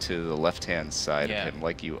stay to the left-hand side Yeah. of him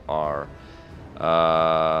like you are.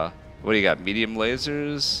 What do you got, medium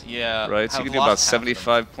lasers? Yeah. Right, so you I've can do about lost half of them.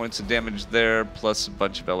 75 points of damage there, plus a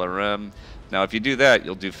bunch of LRM. Now, if you do that,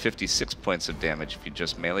 you'll do 56 points of damage if you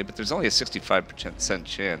just melee, but there's only a 65%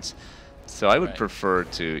 chance. So I would Right. prefer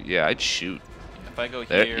to, yeah, I'd shoot. If I go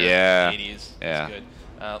There- here, yeah, 80s, yeah. that's good.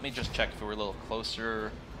 Let me just check if we're a little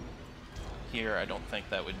closer here. I don't think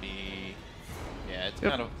that would be... Yeah, it's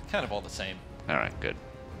Yep. kind of all the same. All right, good.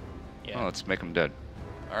 Yeah. Well, let's make them dead.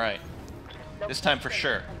 All right. This time for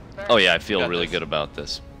sure. Oh, yeah, I feel Got really this. good about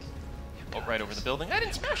this. Oh, right over the building. I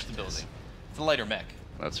didn't smash the building. It's a lighter mech.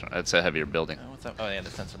 That's right. That's a heavier building. What's up? Oh, yeah,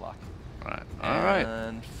 the sensor lock. All right. All right.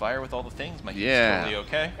 And fire with all the things. My Yeah. totally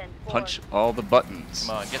okay. Punch all the buttons.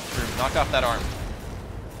 Come on, get through. Knock off that arm.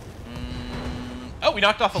 Oh, we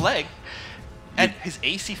knocked off a leg. And his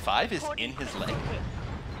AC5 is in his leg.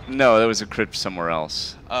 No, that was a crit somewhere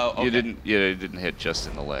else. Oh, okay. You didn't hit just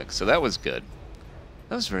in the leg, so that was good.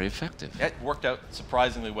 That was very effective. That worked out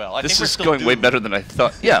surprisingly well. I This think we're is still going way doomed. better than I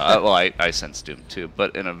thought. Yeah, well, I sense Doom too,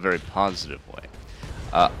 but in a very positive way.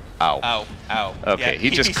 Ow. Ow, ow. Okay, Yeah, he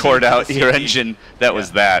just PPC cored out PPC. your engine. That was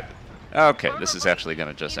Yeah. that. Okay, this is actually going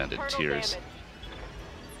to just end in tears.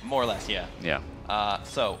 More or less, yeah. Yeah.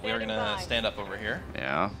 So we're gonna stand up over here,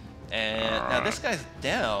 Yeah. and now this guy's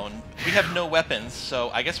down. We have no weapons, so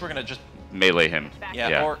I guess we're gonna just Melee him.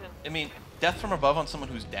 yeah. Or I mean, death from above on someone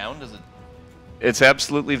who's down does it? It's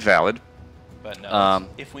absolutely valid. But no. Um,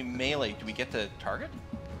 if we melee, do we get to target?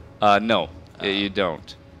 No, you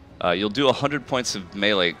don't. You'll do 100 points of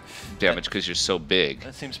melee damage because you're so big.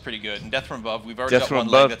 That seems pretty good. And death from above, we've already Death got from one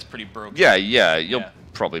above? leg that's pretty broken. Yeah, you'll Yeah.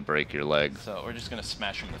 probably break your leg. So we're just gonna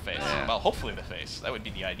smash him in the face. Yeah. Well, hopefully the face. That would be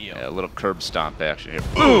the ideal. Yeah, a little curb stomp action here.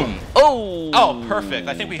 Boom! Oh! Oh, perfect.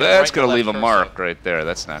 I think we hit That's right gonna to leave a left mark torso. right there.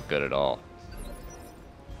 That's not good at all.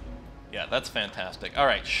 Yeah, that's fantastic. All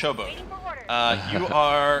right, Showboat.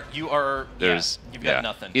 You are. There's you've got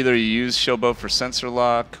nothing. Either you use Showboat for sensor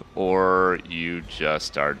lock, or you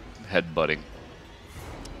just are headbutting.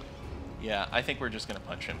 Yeah, I think we're just gonna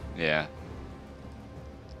punch him Yeah.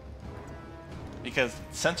 because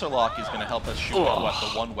sensor lock is gonna help us shoot what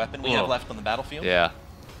the one weapon we have left on the battlefield. Yeah.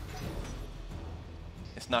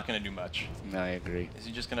 it's not going to do much. No, I agree. Is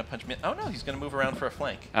he just going to punch me? Oh no, he's going to move around for a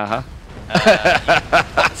flank. Uh-huh.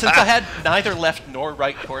 Since I had neither left nor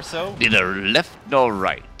right torso, Neither left nor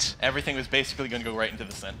right. everything was basically going to go right into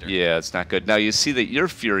the center. Yeah, it's not good. Now you see that your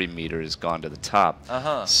fury meter has gone to the top.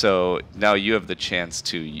 Uh-huh. So now you have the chance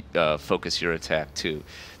to focus your attack too.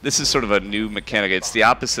 This is sort of a new mechanic. It's the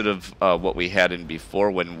opposite of what we had in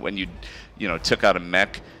before. When you took out a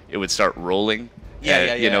mech, it would start rolling.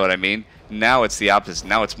 Yeah. You know what I mean? Now it's the opposite.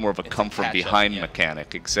 Now it's more of a It's come a from catch-up, behind yeah.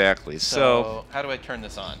 mechanic. Exactly. So how do I turn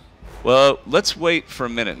this on? Well, let's wait for a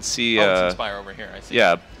minute and see. Oh, it's Inspire over here. I see.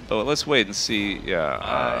 Yeah, but let's wait and see.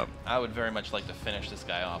 Yeah. I would very much like to finish this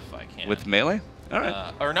guy off if I can. With melee? All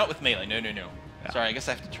right. Or not with melee. No. Yeah. Sorry, I guess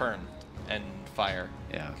I have to turn and fire.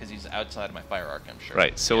 Yeah. Because he's outside of my fire arc, I'm sure.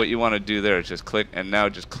 Right. So what you want to do there is just click, and now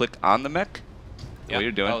just click on the mech. Yeah. What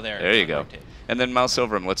you're doing. Oh, there. There you go. Rotate. And then mouse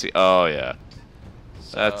over him. Let's see. Oh yeah.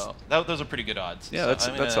 So those are pretty good odds. Yeah, So that's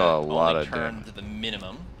I'm a gonna lot only of turn damage. to the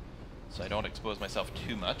minimum, so I don't expose myself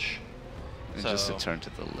too much. And So, just a turn to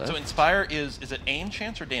the left. So Inspire is it aim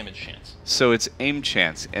chance or damage chance? So it's aim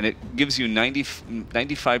chance, and it gives you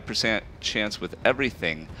 95% chance with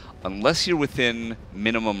everything, unless you're within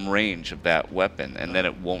minimum range of that weapon, and then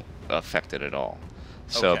it won't affect it at all.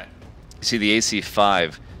 So, Okay. see the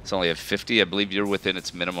AC5 is only at 50. I believe you're within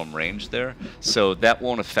its minimum range there, so that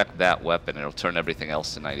won't affect that weapon. It'll turn everything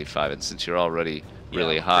else to 95, and since you're already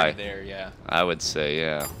really Yeah, high, pretty there, yeah. I would say,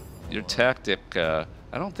 yeah. Your tactic,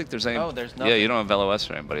 I don't think there's any. Oh, there's Yeah, you nothing. don't have LOS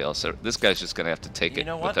or anybody else. So this guy's just going to have to take You it.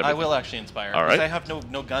 know with what? I everything. will actually Inspire. All Because right. I have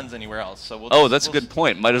no guns anywhere else, so we'll. Oh, just- that's a we'll good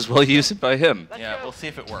point. Might as well use it by him. Yeah, we'll see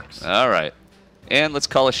if it works. All right. And let's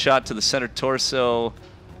call a shot to the center torso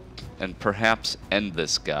and perhaps end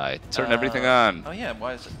this guy. Turn everything on Oh yeah,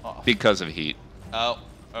 why is it off? because of heat. Oh,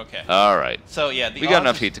 okay. All right. So yeah, We got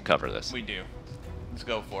enough heat to cover this. We do. Let's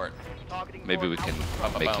go for it. Maybe we can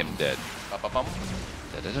make him dead. Ba-ba-bum.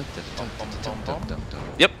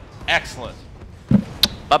 Yep. Excellent.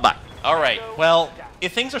 Bye-bye. All right. Well,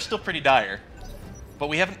 if things are still pretty dire, but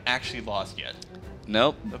we haven't actually lost yet.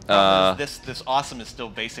 Nope. The problem is this awesome is still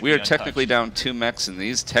basically We are untouched. technically down 2 mechs, and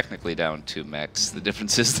these technically down 2 mechs. The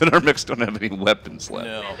difference is that our mechs don't have any weapons left.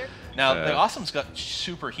 No. Now the Uh, awesome's got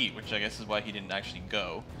super heat, which I guess is why he didn't actually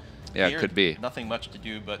go. Yeah, it Here, could be. Nothing much to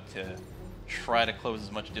do but to try to close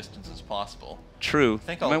as much distance as possible. True.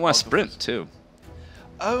 think You I'll- might want I'll to go sprint, for- too.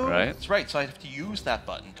 Oh, Right. that's right. So I have to use that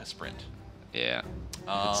button to sprint. Yeah.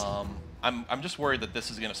 I'm just worried that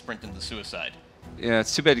this is going to sprint into suicide. Yeah,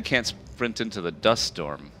 it's too bad you can't sprint into the dust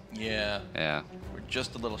storm. Yeah, Yeah. we're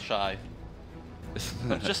just a little shy.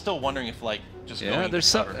 I'm just still wondering if just Yeah, going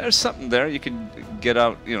there's to cover. there's something there. You can get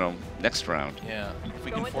out, next round. Yeah, if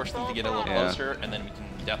we Go can with force the them to get a little Yeah. closer, and then we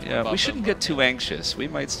can definitely. Yeah, buff we shouldn't them. get too anxious. We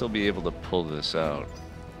might still be able to pull this out.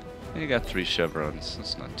 You got 3 chevrons.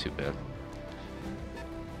 That's not too bad.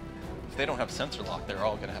 If they don't have sensor lock, they're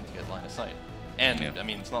all going to have to get line of sight. And Yeah. I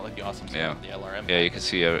mean, it's not like the awesome Yeah. the LRM. Yeah, you can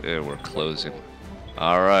see we're closing.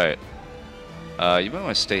 All right. You might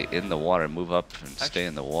want to stay in the water, move up and stay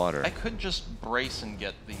in the water. I could just brace and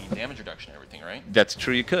get the damage reduction and everything, right? That's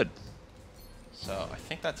true, you could. So I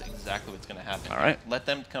think that's exactly what's going to happen. All right. Let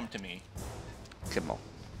them come to me. Come on.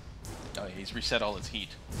 Oh, yeah, he's reset all his heat.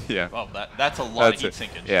 Yeah. Oh, that's a lot That's of heat it.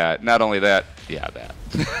 sinkage. Yeah, not only that, yeah, that.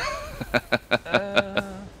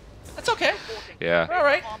 That's okay. Yeah. All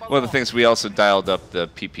right. One of the things, we also dialed up the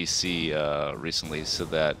PPC recently so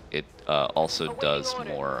that it also does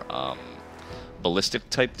more ballistic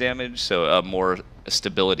type damage, so more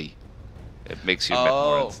stability. It makes your mech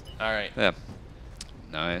more. Oh, all right. Yeah.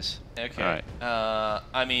 Nice. Okay. All right.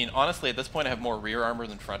 I mean, honestly, at this point, I have more rear armor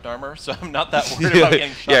than front armor, so I'm not that worried about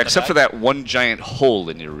getting shot. Yeah, in the except for back. that one giant hole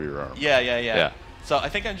in your rear arm. Yeah. Yeah. So I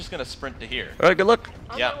think I'm just gonna sprint to here. All right, good luck.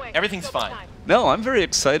 On Yeah, my way. everything's Double fine. time. No, I'm very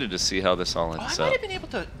excited to see how this all Oh, I ends might up. have been able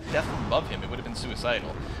to definitely love him. It would have been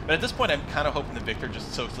suicidal. But at this point, I'm kind of hoping that Victor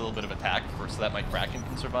just soaks a little bit of attack first, so that my Kraken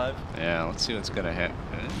can survive. Yeah, let's see what's gonna happen.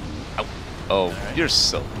 Oh, right. you're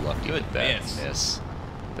so lucky Good with that miss. miss.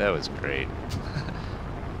 That was great.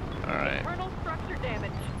 All right, Internal structure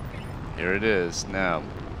damage. here it is now.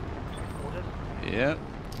 We'll just Yep,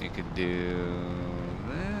 you could do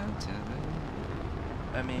that.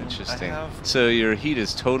 I mean, Interesting. I have... So your heat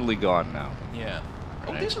is totally gone now. Yeah.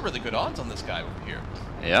 Oh, Right. these are really good odds on this guy over here.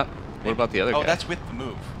 Yeah. What about the other guy? Oh, that's with the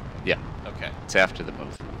move. Yeah, Okay. it's after the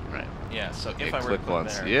move. Right. Yeah, so Okay, if I were to click put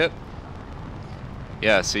once. there... Yep.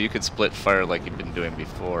 Yeah, so you could split fire like you've been doing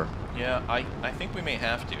before. Yeah, I think we may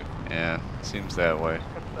have to. Yeah, seems that way.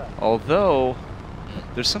 Although,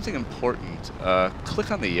 there's something important.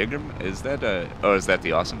 Click on the Jaeger. Is that or is that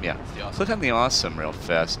the awesome? Yeah. It's the awesome. Click on the awesome real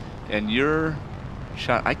fast, and your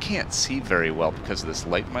shot. I can't see very well because of this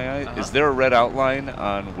light in my eye. Uh-huh. Is there a red outline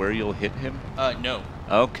on where you'll hit him? No.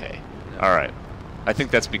 Okay. No. All right. I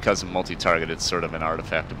think that's because of multi-target. It's sort of an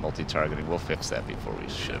artifact of multi-targeting. We'll fix that before we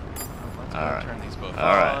ship. Let's All right. turn these both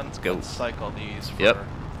All right, on. let's go. Let's cycle these for... Yep.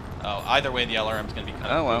 Oh, either way, the LRM's going to be kind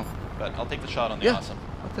of Oh, well. cool, but I'll take the shot on the Yeah. awesome.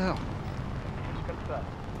 What the hell?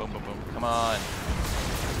 Boom, boom, boom. Come on.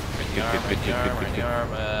 Right in the Good, arm, good, right in good, the arm, good, right in good,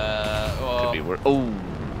 the arm. Could be worse. Oh.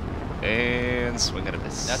 And swing and a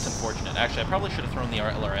miss. That's unfortunate. Actually, I probably should have thrown the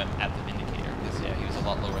LRM at the Vindicator, because, yeah, he was a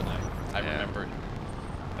lot lower than I remembered.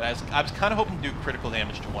 But I was kind of hoping to do critical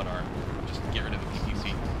damage to one arm, just to get rid of the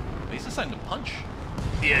PPC. But he's deciding to punch.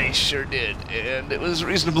 Yeah, he sure did, and it was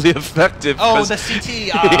reasonably effective. Oh, the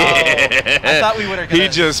CT! Oh, I thought we would have. He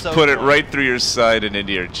just put it right through your side and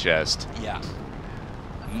into your chest. Yeah.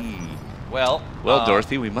 Mm. Well,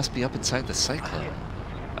 Dorothy, we must be up inside the Cyclone.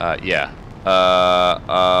 Yeah.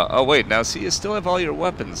 Oh, wait, now see, you still have all your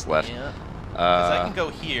weapons left. Yeah. Because I can go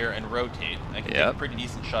here and rotate. I can Yep. take a pretty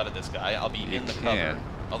decent shot at this guy. I'll be in the cover.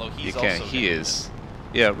 Although he's You also. can. He is.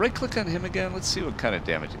 Yeah, right-click on him again. Let's see what kind of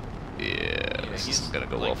damage. Yeah, this he's isn't gonna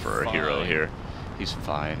go like well for our hero fine. here. He's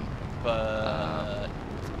fine. But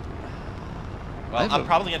well, I'm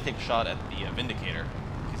probably gonna take a shot at the Vindicator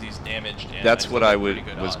because he's damaged. And That's what I was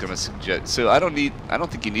was gonna suggest. So I don't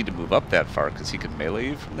think you need to move up that far because he can melee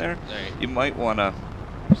you from there. Right. You might wanna.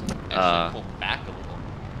 Actually, pull back a little.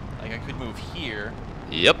 Like I could move here.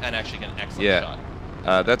 Yep. And actually get an excellent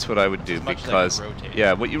shot. That's what I would do As much as I because can rotate.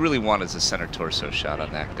 yeah, what you really want is a center torso shot on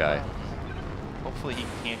that guy. Hopefully he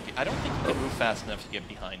can't get... I don't think he can move fast enough to get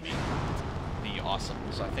behind me. The awesome.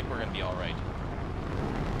 So I think we're going to be all right.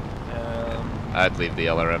 I'd leave the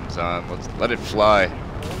LRMs on. Let's let it fly.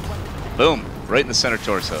 Boom! Right in the center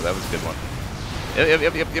torso. That was a good one.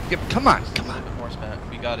 Yep. Come on. Horseman.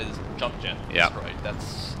 We got his jump jet destroyed.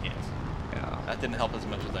 That's it. Yeah. That didn't help as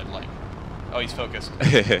much as I'd like. Oh, he's focused.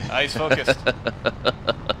 He's focused.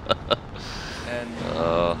 And...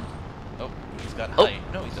 oh, he's got height.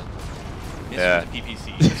 No, he doesn't. Yeah. The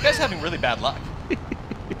PPC. This guy's having really bad luck.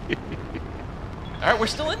 Alright, we're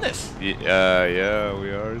still in this. Yeah, we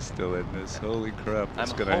are still in this. Holy crap,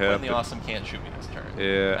 what's going to happen? I'm hoping the awesome can't shoot me this turn.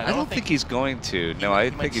 Yeah, I don't think he's going to. No, I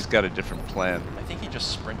think he's got a different plan. I think he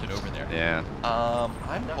just sprinted over there. Yeah.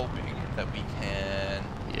 I'm hoping that we can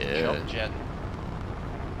jet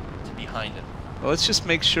to behind him. Well, let's just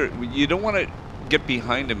make sure. You don't want to get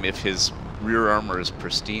behind him if his rear armor is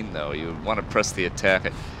pristine, though. You want to press the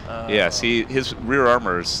attack. Yeah, see, his rear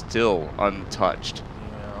armor is still untouched.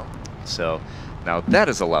 Yeah. So, now that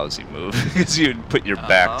is a lousy move, because you put your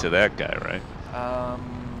back to that guy, right?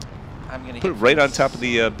 I'm going to put it right on top of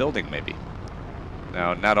the building, maybe.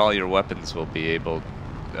 Now, not all your weapons will be able,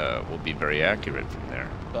 will be very accurate from there.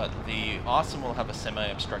 But the awesome will have a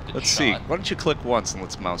semi-obstructed Let's shot. see. Why don't you click once and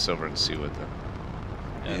let's mouse over and see what the...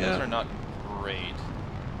 Yeah, those are not great.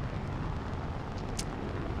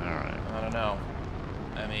 Alright. I don't know.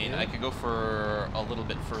 I mean, I could go for a little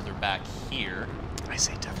bit further back here. I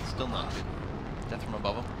say death. Still not good. Death from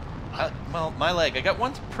above him. Well, my leg. I got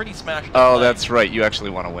one pretty smashed up Oh, leg. that's right. You actually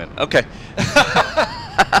want to win. Okay.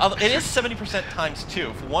 It is 70% ×2.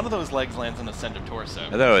 If one of those legs lands on the center torso.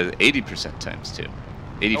 I thought it was 80% times 2.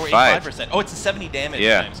 85. Or 85%. Oh, it's a 70 damage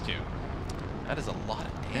 ×2. That is a lot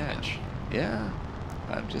of damage. Yeah.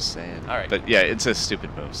 I'm just saying. All right. But yeah, it's a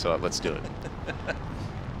stupid move, so let's do it.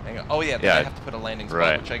 Hang on. Oh, yeah, then I have to put a landing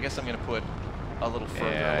spot, which I guess I'm going to put a little further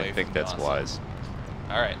away I think from that's the awesome. wise.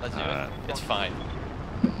 All right, let's do it. It's fine.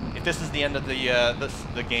 If this is the end of the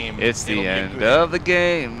game, it's the end of the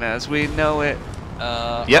game as we know it.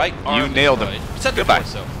 Yep, right you nailed him. Goodbye.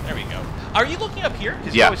 So there we go. Are you looking up here?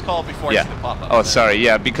 Because you always call before I see the pop-up. Oh, sorry.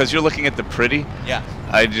 Yeah, because you're looking at the pretty. Yeah.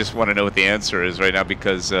 I just want to know what the answer is right now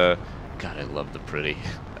because, God, I love the pretty.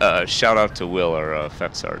 Shout out to Will, our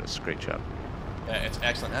effects artist. Great job. Yeah, it's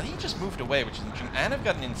excellent. Now he just moved away, which is interesting. And I've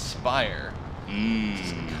got an Inspire. Which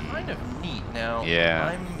is kind of neat. Now,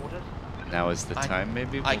 now is the time,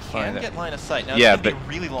 maybe? I can get line of sight. Now, yeah, it's going to be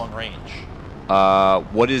really long range.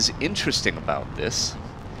 What is interesting about this,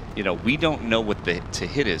 you know, we don't know what the to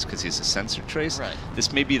hit is because he's a sensor trace. Right.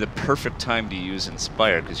 This may be the perfect time to use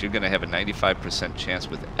Inspire because you're going to have a 95% chance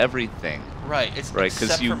with everything. Right. It's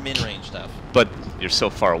except for min-range stuff. But you're so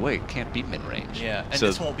far away, it can't be min-range. Yeah, and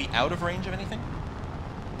this won't be out of range of anything?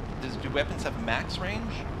 Do weapons have max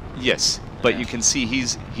range? Yes, but you can see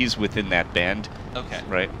he's within that band. Okay.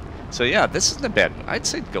 Right? So yeah, this isn't a bad one. I'd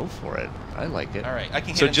say go for it. I like it. All right. I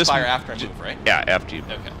can hit Inspire after I move, right? Yeah, after you.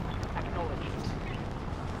 Okay.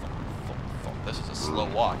 This is a slow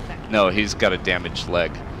walk. No, he's got a damaged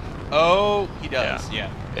leg. Oh, he does.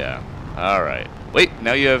 Yeah. Yeah. All right. Wait,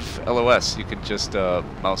 now you have LOS. You can just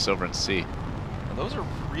mouse over and see. Now, those are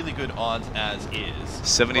really good odds as is.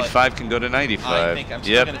 75 can go to 95. I think I'm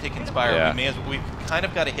still going to take Inspire. Yeah. We've kind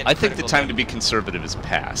of got to hit. I think the critical time to damage. be conservative is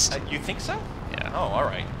past. You think so? Yeah. Oh, all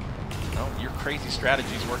right. No, your crazy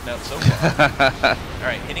strategy's working out so far. All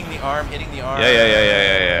right, hitting the arm, hitting the arm.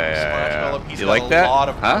 Yeah. Phillip, he's You got like a that? lot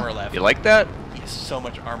of Huh? armor left. You like that? He has so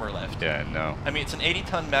much armor left. Yeah, no. I mean, it's an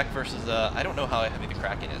 80-ton mech versus, I don't know how heavy the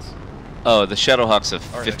Kraken is. Oh, the Shadowhawk's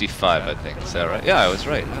of Or 55, I think. Is that right? Yeah, I was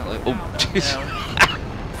right. Oh, jeez.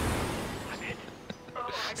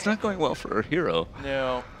 It's not going well for our hero.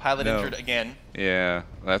 No, pilot injured again. Yeah,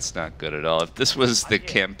 that's not good at all. If this was the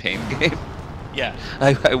campaign game, Yeah.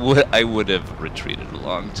 I would have retreated a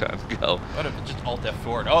long time ago. What if it just Alt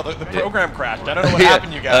F4'd? Oh, the program crashed. I don't know what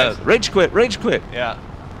happened, you guys. Rage quit, rage quit. Yeah.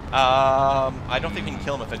 I don't think we can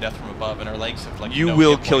kill him with a death from above, and our legs have like You no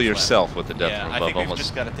will hit kill points yourself left. with a death Yeah, from I above think we've almost.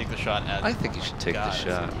 just got to take the shot at. I think you should take God, the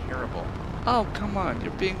shot. this is terrible. Oh, come on.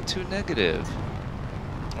 You're being too negative.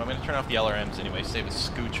 Well, I'm going to turn off the LRMs anyway, save a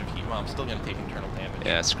scooch of heat. Well, I'm still going to take internal damage.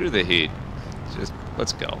 Yeah, screw the heat. Just,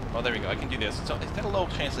 let's go. Oh, there we go. I can do this. So it's got a low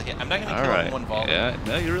chance to hit. I'm not going to All kill him right. in one volley. Yeah,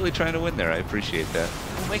 no, you're really trying to win there. I appreciate that.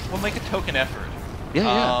 We'll make a token effort.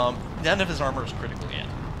 Yeah. None of his armor is critical yet.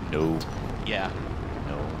 No. Yeah.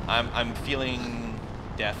 No. I'm feeling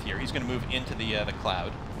death here. He's going to move into the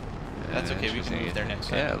cloud. That's okay. We can move there next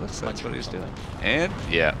time. Yeah, that's Punch what him he's or doing. something. And,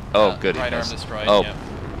 yeah. Oh, good. he Right arm missed. destroyed. Oh,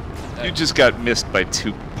 Yeah. you just got missed by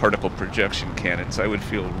 2 particle projection cannons. I would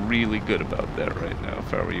feel really good about that right now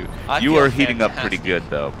if I were you. You feel are heating up pretty fantastic. good,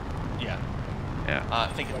 though. Yeah. Yeah. I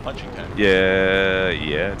think it's punching time. Yeah,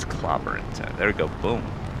 it's clobbering time. There we go. Boom.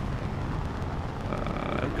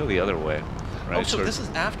 I'd go the other way. Right? Oh, so Sort this of-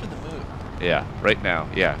 is after the move. Yeah, right now.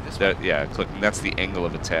 Yeah, This click. That's the angle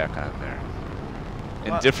of attack on there.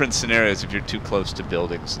 In Well- different scenarios, if you're too close to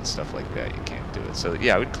buildings and stuff like that, you can't do it. So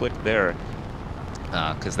yeah, I would click there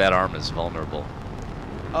because that arm is vulnerable.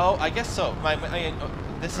 Oh, I guess so.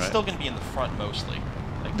 This is Right. still going to be in the front mostly.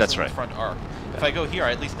 Like, That's this is the right. front arc. If I go here,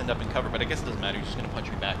 I at least end up in cover, but I guess it doesn't matter. He's just going to punch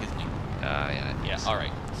me back, isn't he? Yeah. Yeah, all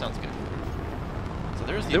right. Sounds good. So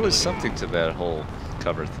there's the There was ability. something to that whole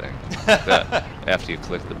cover thing. That after you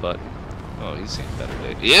click the button. Oh, he's seen better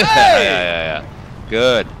days. Yeah, Hey! yeah.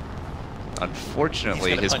 Good.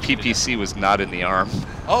 Unfortunately, He's gonna his punch you to death. PPC was not in the arm.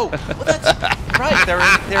 Oh, well, that's right. They're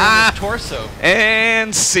in his torso.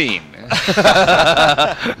 And scene.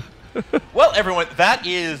 Well, everyone, that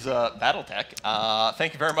is Battletech.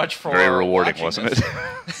 Thank you very much for Very rewarding, watching wasn't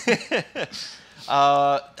this. it?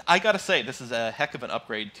 I gotta say, this is a heck of an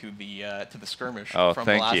upgrade to the skirmish Oh, from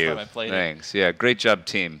the thank last you. time I played it. Thanks. Yeah, great job,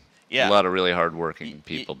 team. Yeah. A lot of really hard-working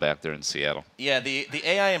people back there in Seattle. Yeah, the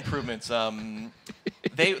AI improvements,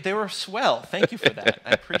 they were swell. Thank you for that.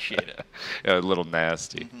 I appreciate it. Yeah, a little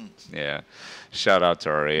nasty. Yeah. Shout out to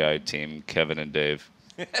our AI team, Kevin and Dave.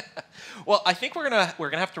 Well, I think we're gonna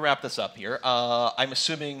have to wrap this up here. I'm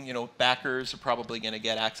assuming backers are probably gonna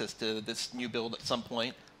get access to this new build at some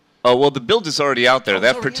point. Oh, well, the build is already out there. Oh, it's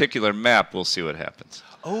That already out? particular map, we'll see what happens.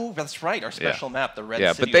 Oh, that's right, our special map, the Red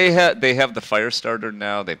Yeah, City. but they have the Firestarter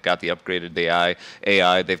now. They've got the upgraded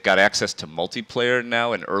AI. They've got access to multiplayer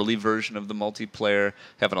now, an early version of the multiplayer.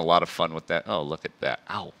 Having a lot of fun with that. Oh, look at that.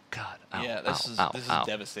 Ow, God. Ow, Yeah, this is ow.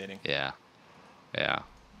 devastating. Yeah.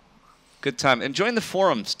 Good time. And join the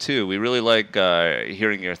forums, too. We really like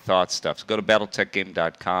hearing your thoughts stuff. So go to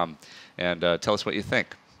battletechgame.com and tell us what you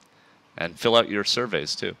think. And fill out your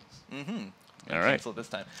surveys, too. All right. Cancel this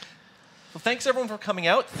time. Well, thanks everyone for coming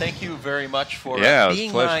out. Thank you very much for Yeah, it was a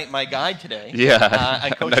being pleasure. my guide today. Yeah, and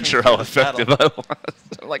I'm coaching not sure through how this battle. effective I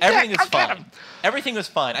was. Like, Everything yeah, is fine. Everything was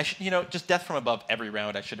fine. I should, just death from above every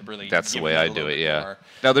round. I should have really. That's the given way it a I little do it, bit yeah. more.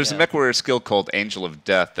 Now, there's Yeah. a MechWarrior skill called Angel of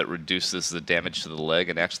Death that reduces the damage to the leg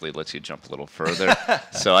and actually lets you jump a little further.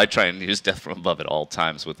 So I try and use Death from Above at all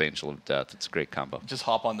times with Angel of Death. It's a great combo. Just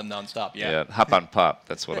hop on them nonstop. Yeah, hop on pop.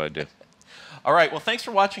 That's what I do. All right. Well, thanks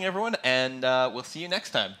for watching, everyone, and we'll see you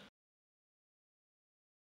next time.